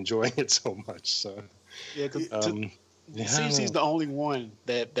because I'm enjoying it so much. So yeah, seems he's the only one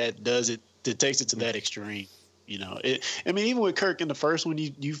that does it, that takes it to that extreme. I mean, even with Kirk in the first one,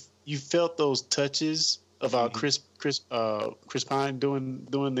 you felt those touches about Chris Pine doing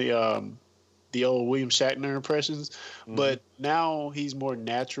the old William Shatner impressions, but now he's more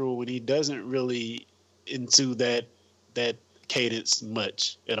natural when he doesn't really into that cadence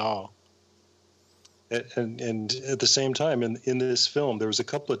much at all. And at the same time, in this film, there was a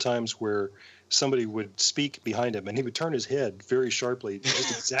couple of times where somebody would speak behind him, and he would turn his head very sharply,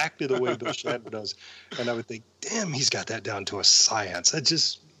 just exactly the way Bill Shatner does. And I would think, damn, he's got that down to a science.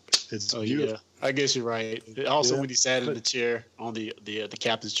 It's beautiful. Yeah, I guess you're right. Also, when he sat in the chair on the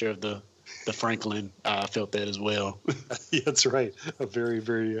captain's chair of the Franklin, I felt that as well. Yeah, that's right. A very,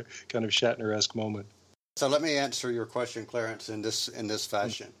 very kind of Shatner-esque moment. So let me answer your question, Clarence, in this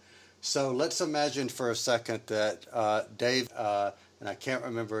fashion. So let's imagine for a second that Dave, and I can't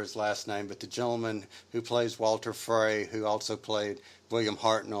remember his last name, but the gentleman who plays Walter Frey, who also played William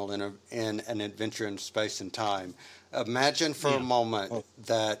Hartnell in An Adventure in Space and Time. Imagine for a moment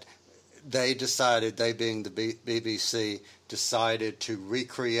that they being the BBC, decided to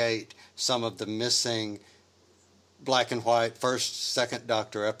recreate some of the missing black and white first, second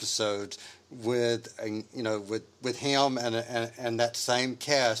Doctor episodes with him and that same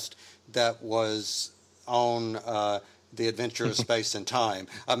cast that was on The Adventure of Space and Time.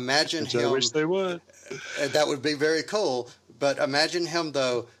 Imagine him. I wish they would. That would be very cool. But imagine him,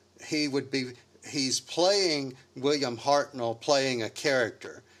 though. He's playing William Hartnell, playing a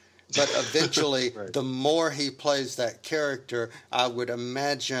character. But eventually, right. The more he plays that character, I would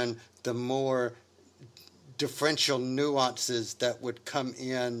imagine the more differential nuances that would come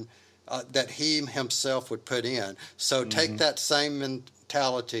in, that he himself would put in. So take that same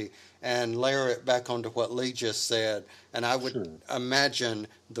mentality and layer it back onto what Lee just said. And I would imagine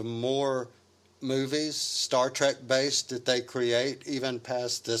the more movies, Star Trek based, that they create, even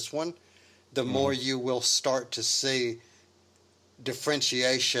past this one, the more you will start to see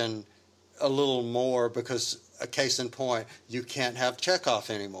differentiation a little more, because a case in point, you can't have Chekhov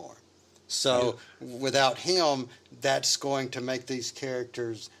anymore. So without him, that's going to make these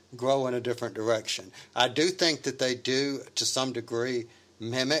characters grow in a different direction. I do think that they do, to some degree,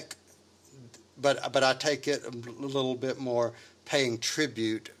 mimic, but I take it a little bit more paying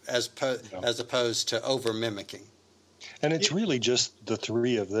tribute as opposed to over mimicking. And it's really just the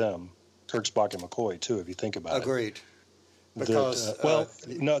three of them, Kirk, Spock, and McCoy, too, if you think about it. Agreed. Because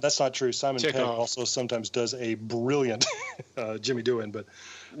no, that's not true. Simon Pegg Chekhov also sometimes does a brilliant Jimmy Doohan, but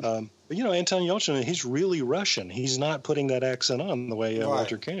Anton Yelchin, he's really Russian. He's not putting that accent on the way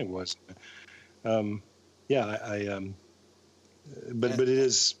Walter Koenig was. But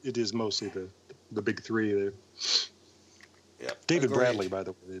it is mostly the big three there. Yep, David agreed. Bradley, by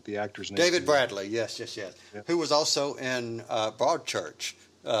the way, the actor's name. David Bradley, yes. Yep. Who was also in Broadchurch,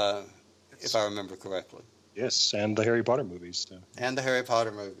 if I remember correctly. Yes, and the Harry Potter movies. And the Harry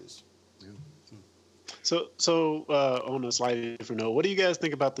Potter movies. So on a slightly different note, what do you guys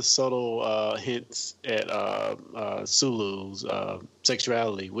think about the subtle hints at Sulu's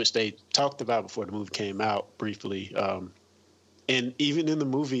sexuality, which they talked about before the movie came out briefly? And even in the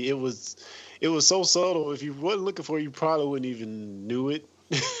movie, it was so subtle. If you wasn't looking for it, you probably wouldn't even knew it.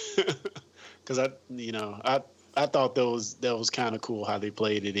 Because I thought that was kind of cool how they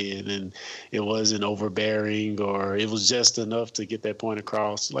played it in, and it wasn't overbearing, or it was just enough to get that point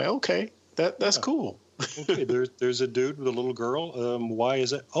across. Like, okay, That's cool. Okay, there's a dude with a little girl. Why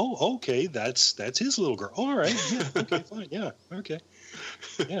is it? Oh, okay, that's his little girl. All right, yeah, okay, fine, yeah, okay,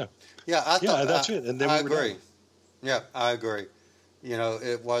 yeah, Yeah, I thought that's it. And then I we were agree. done. Yeah, I agree. You know,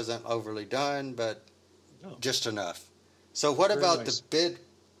 it wasn't overly done, but No. just enough. So, what Very about nice. the big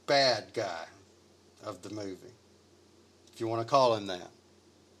bad guy of the movie, if you want to call him that?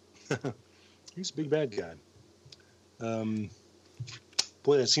 He's a big bad guy.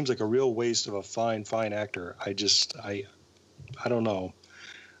 Boy, that seems like a real waste of a fine actor. I don't know.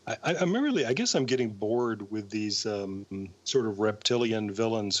 I'm really, I guess I'm getting bored with these sort of reptilian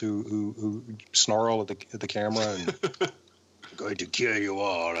villains who snarl at the camera and I'm going to kill you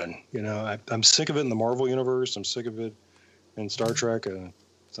all. And you know, I'm sick of it in the Marvel universe. I'm sick of it in Star Trek.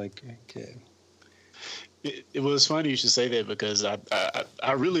 It's like, okay. It was funny you should say that because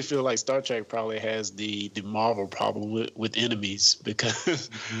I really feel like Star Trek probably has the Marvel problem with enemies because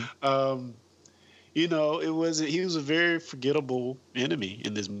you know he was a very forgettable enemy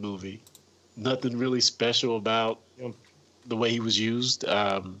in this movie. Nothing really special about the way he was used.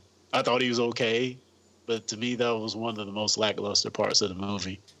 I thought he was okay, but to me that was one of the most lackluster parts of the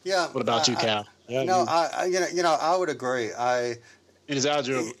movie. Yeah. What about you, Cal? I would agree. It is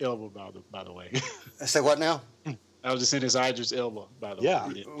Idris Elba, by the way. Say what now? I was just saying it's Idris Elba, by the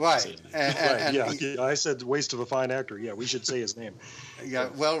way. Right. And I said waste of a fine actor. Yeah, we should say his name. Yeah,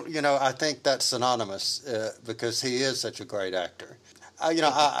 well, you know, I think that's synonymous because he is such a great actor.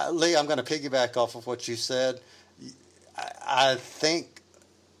 Lee, I'm going to piggyback off of what you said. I think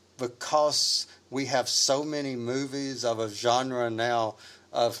because we have so many movies of a genre now,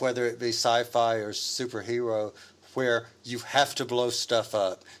 of whether it be sci-fi or superhero, where you have to blow stuff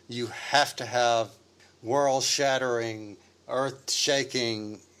up. You have to have world-shattering,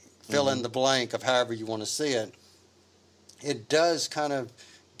 earth-shaking, fill in the blank of however you want to see it. It does kind of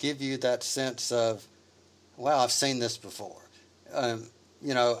give you that sense of, wow, I've seen this before.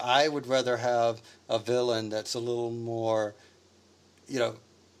 You know, I would rather have a villain that's a little more, you know,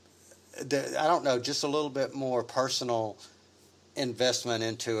 I don't know, just a little bit more personal investment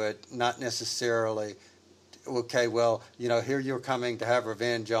into it, not necessarily, okay, well, you know, here you're coming to have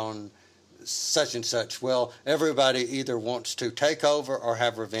revenge on such and such. Well, everybody either wants to take over or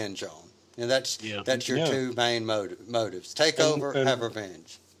have revenge on. And that's your two main motives. Take over, have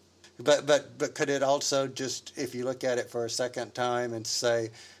revenge. But could it also just, if you look at it for a second time and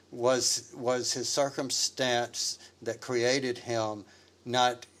say, was his circumstance that created him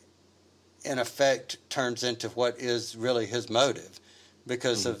not, in effect, turns into what is really his motive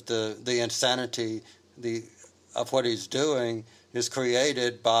because of the insanity of what he's doing is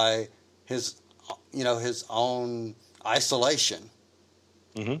created by his own isolation.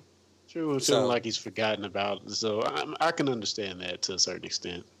 Mm-hmm. True, it's feeling like he's forgotten about it. So I can understand that to a certain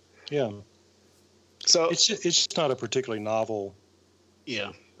extent. Yeah. So it's just not a particularly novel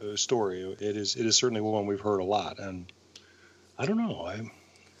story. It is certainly one we've heard a lot, and I don't know.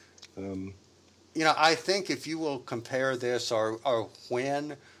 You know, I think if you will compare this or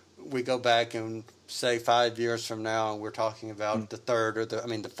when we go back and say 5 years from now and we're talking about the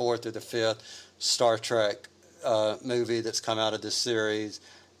fourth or the fifth Star Trek movie that's come out of this series,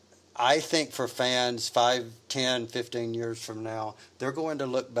 I think for fans 5, 10, 15 years from now, they're going to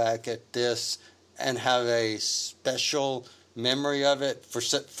look back at this and have a special memory of it for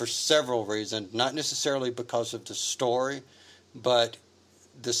several reasons, not necessarily because of the story, but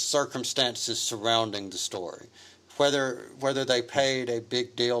the circumstances surrounding the story. Whether they paid a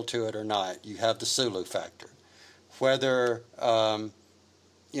big deal to it or not, you have the Sulu factor. Whether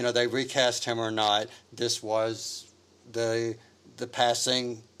they recast him or not, this was the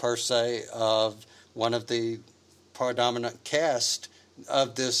passing per se of one of the predominant cast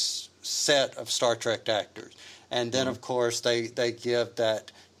of this set of Star Trek actors, and then of course they give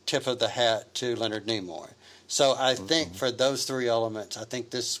that tip of the hat to Leonard Nimoy. So I think for those three elements, I think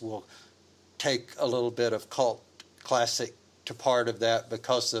this will take a little bit of cult classic to part of that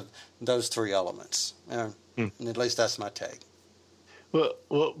because of those three elements. And at least that's my take.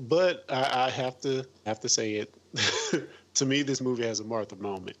 Well, but I have to say it. To me, this movie has a Martha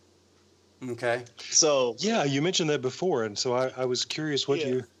moment. Okay. So yeah, you mentioned that before, and so I was curious what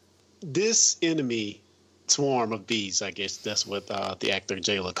you. This enemy swarm of bees, I guess that's what the actor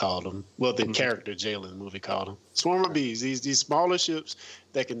Jayla called them. Well, the character Jayla in the movie called them. Swarm of bees. These smaller ships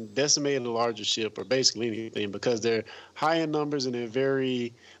that can decimate a larger ship or basically anything because they're high in numbers and they're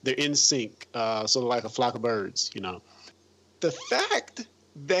in sync, sort of like a flock of birds, you know. The fact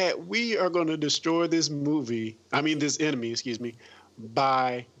that we are going to destroy this enemy,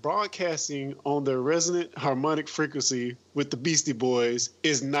 by broadcasting on their resonant harmonic frequency with the Beastie Boys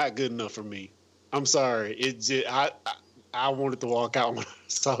is not good enough for me. I'm sorry. I wanted to walk out when I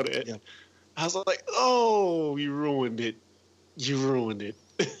saw that. Yeah. I was like, oh, you ruined it. You ruined it.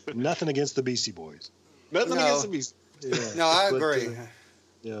 Nothing against the Beastie Boys. Nothing against the Beastie Boys. Yeah. No, I agree.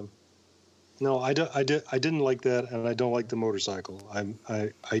 Yeah. No, I didn't like that, and I don't like the motorcycle.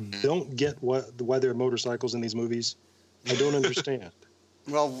 I don't get why there are motorcycles in these movies. I don't understand.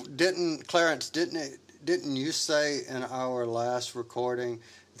 Well, Clarence, didn't you say in our last recording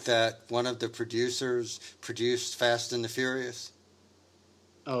that one of the producers produced Fast and the Furious?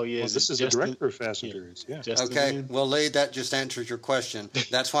 Oh, yeah. Well, this is the director of Fast and Furious, yeah. Okay, well, Lee, that just answers your question.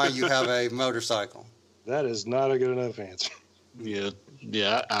 That's why you have a motorcycle. That is not a good enough answer.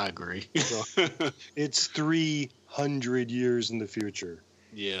 Yeah, I agree. It's 300 years in the future.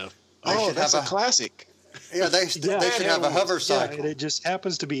 Yeah. That's a classic. Yeah, they should have a hover cycle. Yeah, and it just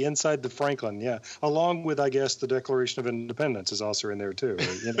happens to be inside the Franklin, along with, I guess, the Declaration of Independence is also in there, too.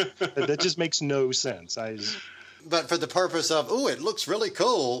 That just makes no sense. But for the purpose of, it looks really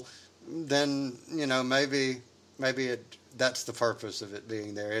cool, then, maybe that's the purpose of it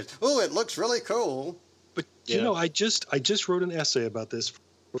being there. It looks really cool. But, I just wrote an essay about this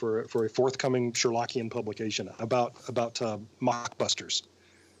for a forthcoming Sherlockian publication about mockbusters,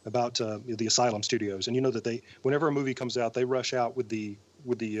 about the Asylum Studios. And you know that whenever a movie comes out, they rush out with the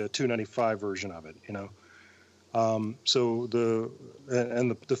 $2.95 version of it, So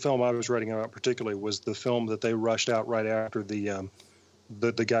the film I was writing about particularly was the film that they rushed out right after the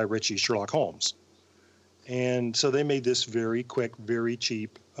Guy Ritchie Sherlock Holmes. And so they made this very quick, very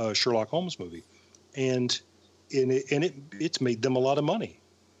cheap Sherlock Holmes movie. And it's made them a lot of money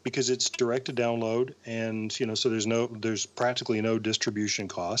because it's direct to download, and so there's practically no distribution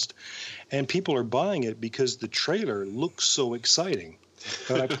cost, and people are buying it because the trailer looks so exciting.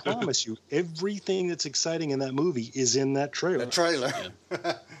 But I promise you, everything that's exciting in that movie is in that trailer. The trailer.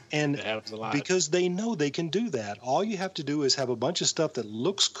 Yeah. And because they know they can do that, all you have to do is have a bunch of stuff that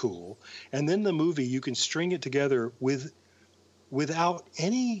looks cool, and then the movie, you can string it together without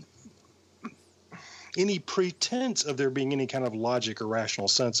any pretense of there being any kind of logic or rational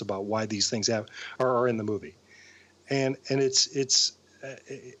sense about why these things are in the movie. And it's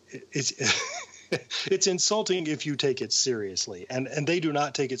it's insulting if you take it seriously, and they do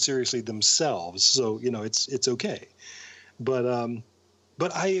not take it seriously themselves. So it's okay, but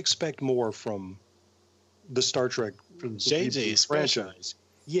I expect more from the Star Trek JJ franchise.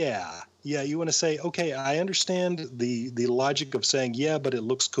 Yeah. You want to say, okay, I understand the logic of saying, yeah, but it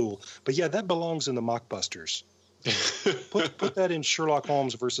looks cool, but that belongs in the mockbusters. Put that in Sherlock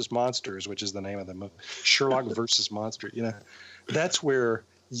Holmes versus Monsters, which is the name of the movie. Sherlock versus Monster. That's where.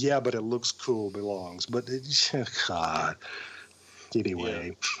 Yeah, but it looks cool belongs. But God,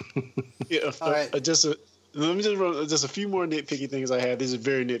 anyway. Yeah. All right. Let me just run just a few more nitpicky things I have. This is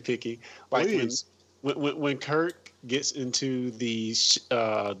very nitpicky. Like when Kirk gets into the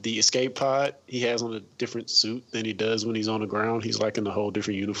escape pod, he has on a different suit than he does when he's on the ground. He's like in a whole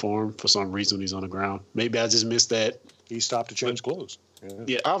different uniform for some reason when he's on the ground. Maybe I just missed that. He stopped to change clothes.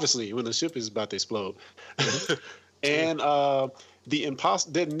 Yeah, obviously when the ship is about to explode. And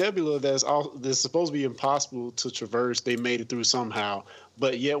that nebula that's supposed to be impossible to traverse, they made it through somehow.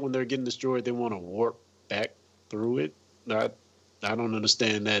 But yet when they're getting destroyed, they want to warp back through it. I don't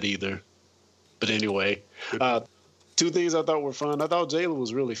understand that either. But anyway, two things I thought were fun. I thought Jayla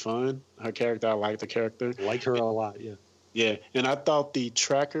was really fun. Her character, I liked the character. Like her a lot, yeah. Yeah, and I thought the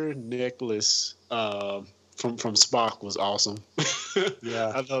tracker necklace from Spock was awesome.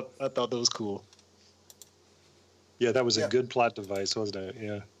 Yeah, I thought that was cool. Yeah, that was a good plot device, wasn't it?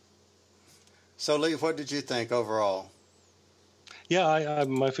 Yeah. So, Lee, what did you think overall? Yeah,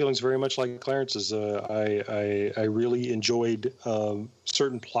 my feelings very much like Clarence's. I really enjoyed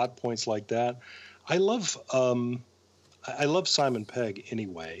certain plot points like that. I love Simon Pegg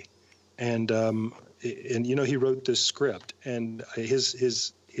anyway, and he wrote this script, and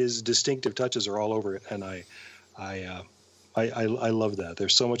his distinctive touches are all over it, and I love that.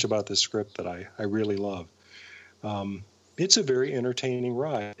 There's so much about this script that I really love. It's a very entertaining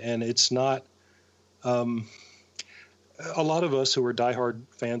ride, and it's not. A lot of us who are diehard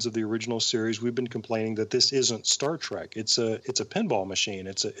fans of the original series, we've been complaining that this isn't Star Trek. It's a pinball machine.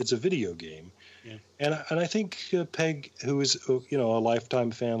 It's a video game. Yeah. And I think Pegg, who is a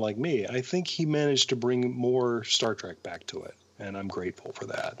lifetime fan like me, I think he managed to bring more Star Trek back to it, and I'm grateful for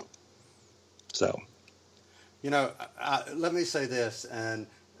that. So, let me say this, and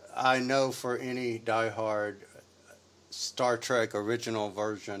I know for any diehard Star Trek original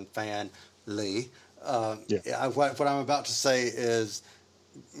version fan, Lee, What I'm about to say is,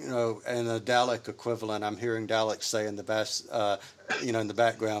 in the Dalek equivalent, I'm hearing Dalek say in the in the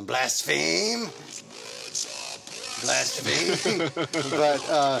background, blaspheme.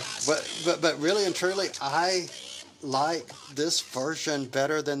 but really and truly, I like this version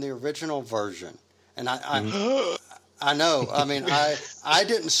better than the original version, and I know. I mean, I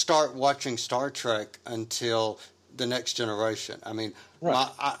didn't start watching Star Trek until The Next Generation. I mean,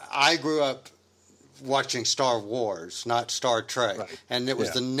 I grew up watching Star Wars, not Star Trek, and it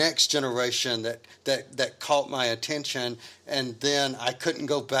was The Next Generation that caught my attention, and then I couldn't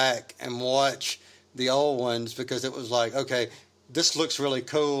go back and watch the old ones because it was like, okay, this looks really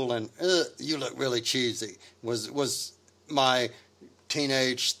cool, and you look really cheesy. Was my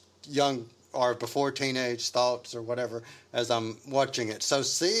teenage, young, or before teenage thoughts or whatever as I'm watching it. So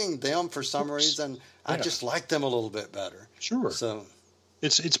seeing them for some reason, I just like them a little bit better. Sure. So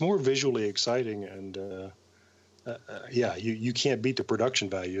it's more visually exciting, and you can't beat the production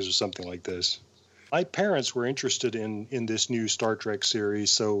values of something like this. My parents were interested in this new Star Trek series,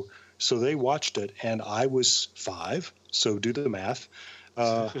 so they watched it, and I was 5. So do the math.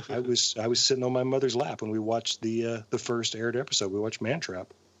 I was sitting on my mother's lap when we watched the first aired episode. We watched Mantrap,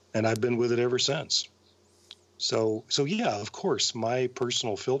 and I've been with it ever since. So yeah, of course, my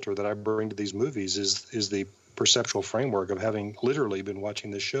personal filter that I bring to these movies is the perceptual framework of having literally been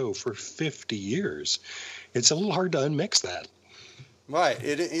watching this show for 50 years. It's a little hard to unmix that. Right.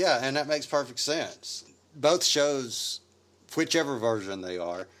 And that makes perfect sense. Both shows, whichever version they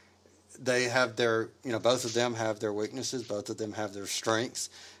are, they have their, both of them have their weaknesses, both of them have their strengths.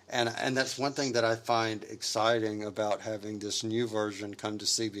 And that's one thing that I find exciting about having this new version come to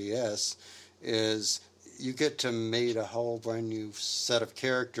CBS is you get to meet a whole brand new set of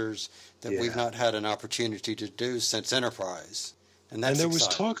characters that we've not had an opportunity to do since Enterprise. And there was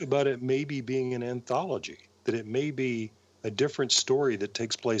talk about it maybe being an anthology, that it may be a different story that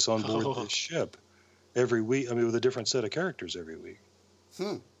takes place on board the ship every week. I mean, with a different set of characters every week.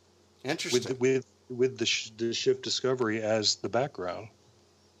 Interesting. With the ship Discovery as the background.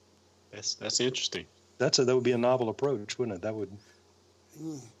 That's interesting. That would be a novel approach, wouldn't it? That would.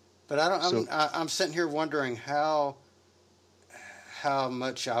 But I'm sitting here wondering how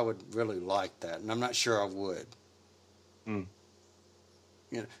much I would really like that, and I'm not sure I would.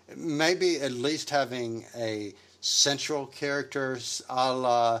 Maybe at least having a central character, a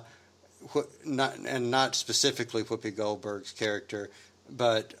la, not specifically Whoopi Goldberg's character,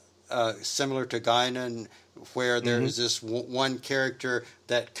 but similar to Guinan, where there is this one character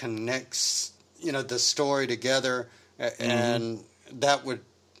that connects, the story together, and that would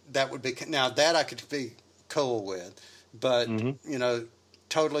be, now that I could be cool with, but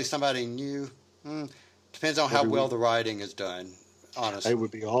totally somebody new. Depends on how well the writing is done. Honestly, it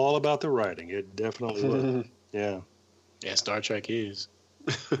would be all about the writing. It definitely would. Yeah. Yeah, Star Trek is.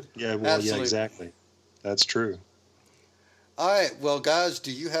 Yeah, well, absolutely. Yeah, exactly. That's true. All right, well, guys,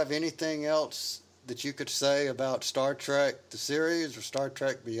 do you have anything else that you could say about Star Trek, the series, or Star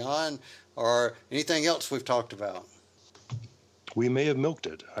Trek Beyond, or anything else we've talked about? We may have milked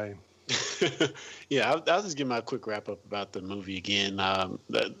it. Yeah, I'll just give my quick wrap up about the movie again.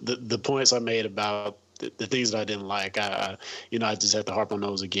 The points I made about the things that I didn't like, I just had to harp on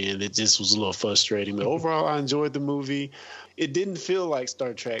those again. It just was a little frustrating. But overall, I enjoyed the movie. It didn't feel like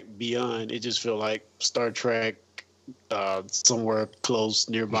Star Trek Beyond. It just felt like Star Trek somewhere close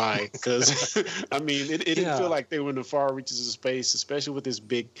nearby. Because, I mean, it didn't feel like they were in the far reaches of space, especially with this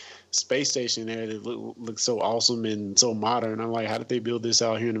big space station there that looked so awesome and so modern. I'm like, how did they build this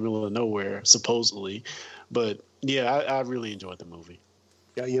out here in the middle of nowhere, supposedly? But, yeah, I really enjoyed the movie.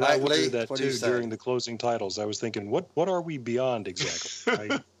 Yeah, I wondered that too during the closing titles. I was thinking, what are we beyond exactly?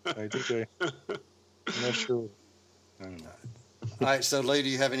 I think I'm not sure. I don't know. All right, so Lee, do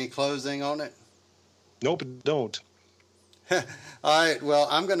you have any closing on it? Nope, don't. All right, well,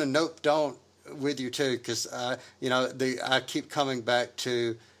 I'm going to nope don't with you too, because I keep coming back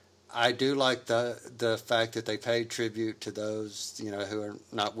to, I do like the fact that they paid tribute to those who are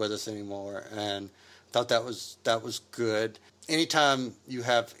not with us anymore, and thought that was good. Anytime you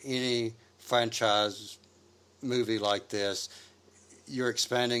have any franchise movie like this, you're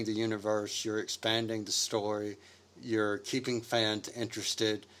expanding the universe, you're expanding the story, you're keeping fans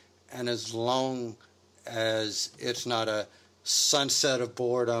interested, and as long as it's not a sunset of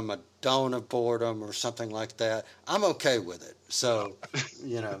boredom, a dawn of boredom, or something like that, I'm okay with it. So,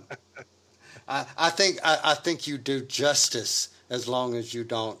 I think you do justice as long as you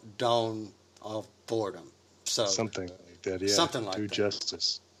don't dawn of boredom. So something like that, yeah. Something like do that.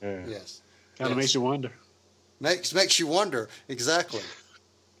 Justice. Yeah. Yes. Kind of makes you wonder. Makes you wonder, exactly.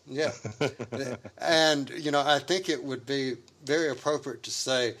 Yeah. And, you know, I think it would be very appropriate to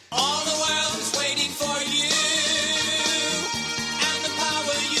say, all the world's waiting for you and the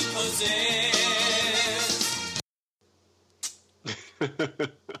power you possess.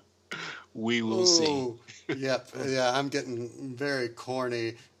 We will see. Yep. Yeah, I'm getting very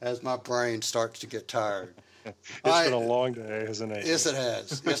corny as my brain starts to get tired. It's been a long day, hasn't it? Yes, it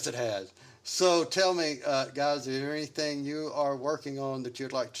has. Yes, it has. So tell me, guys, is there anything you are working on that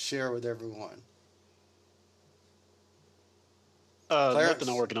you'd like to share with everyone? Nothing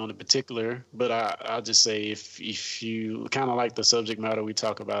I'm working on in particular, but I'll just say if you kind of like the subject matter we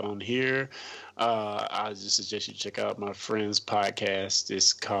talk about on here, I just suggest you check out my friend's podcast.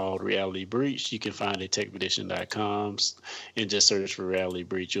 It's called Reality Breach. You can find it at techpedition.com and just search for Reality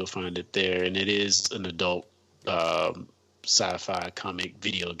Breach. You'll find it there, and it is an adult sci-fi comic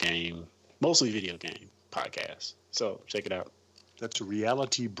video game, mostly video game podcast. So check it out. That's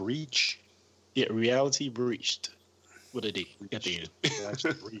Reality Breach. Yeah, Reality Breached. With a D at the end. That's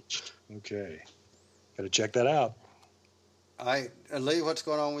Breached. Okay. Got to check that out. Lee, what's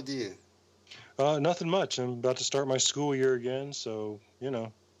going on with you? Nothing much. I'm about to start my school year again, so, you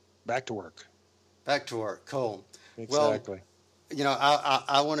know, back to work. Back to work. Cool. Exactly. Well, you know,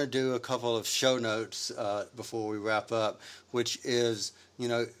 I want to do a couple of show notes before we wrap up, which is, you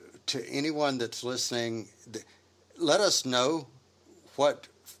know, to anyone that's listening, let us know what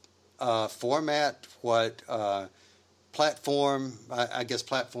format, what platform, I guess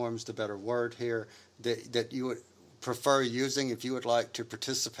platform's the better word here, that you would prefer using if you would like to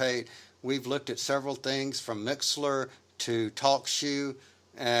participate. We've looked at several things from Mixlr to TalkShoe,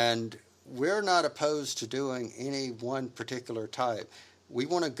 and we're not opposed to doing any one particular type. We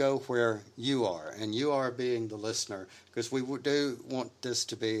want to go where you are, and you are being the listener, because we do want this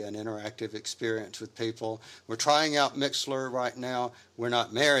to be an interactive experience with people. We're trying out Mixlr right now. We're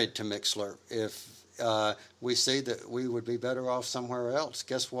not married to Mixlr. If we see that we would be better off somewhere else,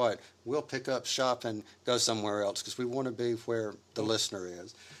 guess what? We'll pick up shop and go somewhere else, because we want to be where the listener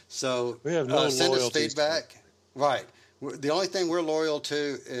is. So we have no send us loyalties. feedback. Right. The only thing we're loyal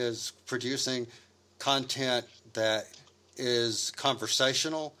to is producing content that is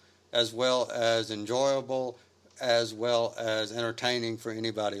conversational, as well as enjoyable, as well as entertaining for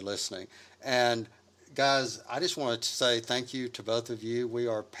anybody listening. And guys, I just wanted to say thank you to both of you. We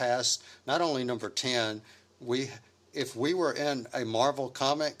are past not only number 10. If we were in a Marvel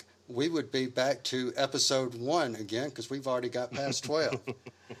comic, we would be back to episode 1 again, because we've already got past 12.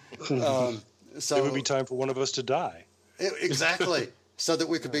 So it would be time for one of us to die. Exactly. So that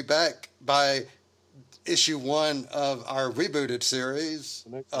we could be back by issue 1 of our rebooted series,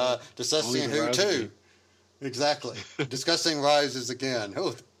 discussing Who 2. Exactly. Discussing Rises again.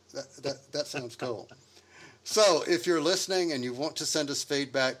 Oh, that sounds cool. So if you're listening and you want to send us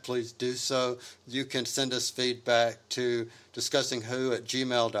feedback, please do so. You can send us feedback to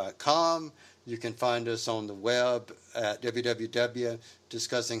discussingwho@gmail.com. You can find us on the web at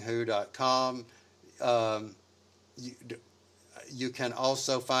www.discussingwho.com. You can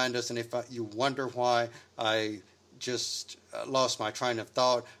also find us, and if you wonder why I just lost my train of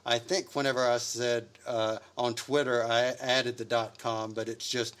thought, I think whenever I said on Twitter, I added the .com, but it's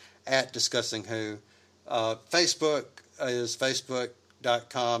just at discussingwho. Facebook is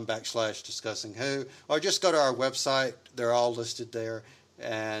facebook.com/discussingwho, or just go to our website. They're all listed there,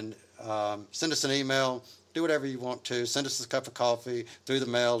 and send us an email. Do whatever you want to. Send us a cup of coffee through the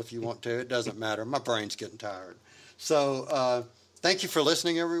mail if you want to. It doesn't matter. My brain's getting tired. So thank you for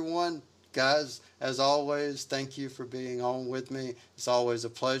listening, everyone. Guys, as always, thank you for being on with me. It's always a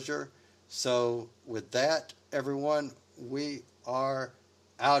pleasure. So with that, everyone, we are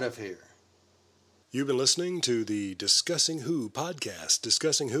out of here. You've been listening to the Discussing Who podcast.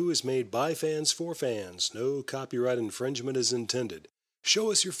 Discussing Who is made by fans for fans. No copyright infringement is intended.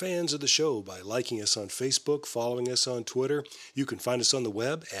 Show us you're fans of the show by liking us on Facebook, following us on Twitter. You can find us on the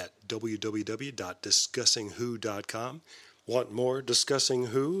web at www.discussingwho.com. Want more Discussing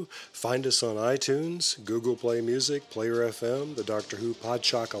Who? Find us on iTunes, Google Play Music, Player FM, the Doctor Who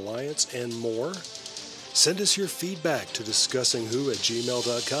Podshock Alliance, and more. Send us your feedback to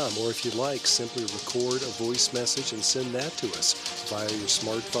discussingwho@gmail.com, or if you'd like, simply record a voice message and send that to us via your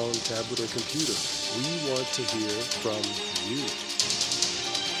smartphone, tablet, or computer. We want to hear from you.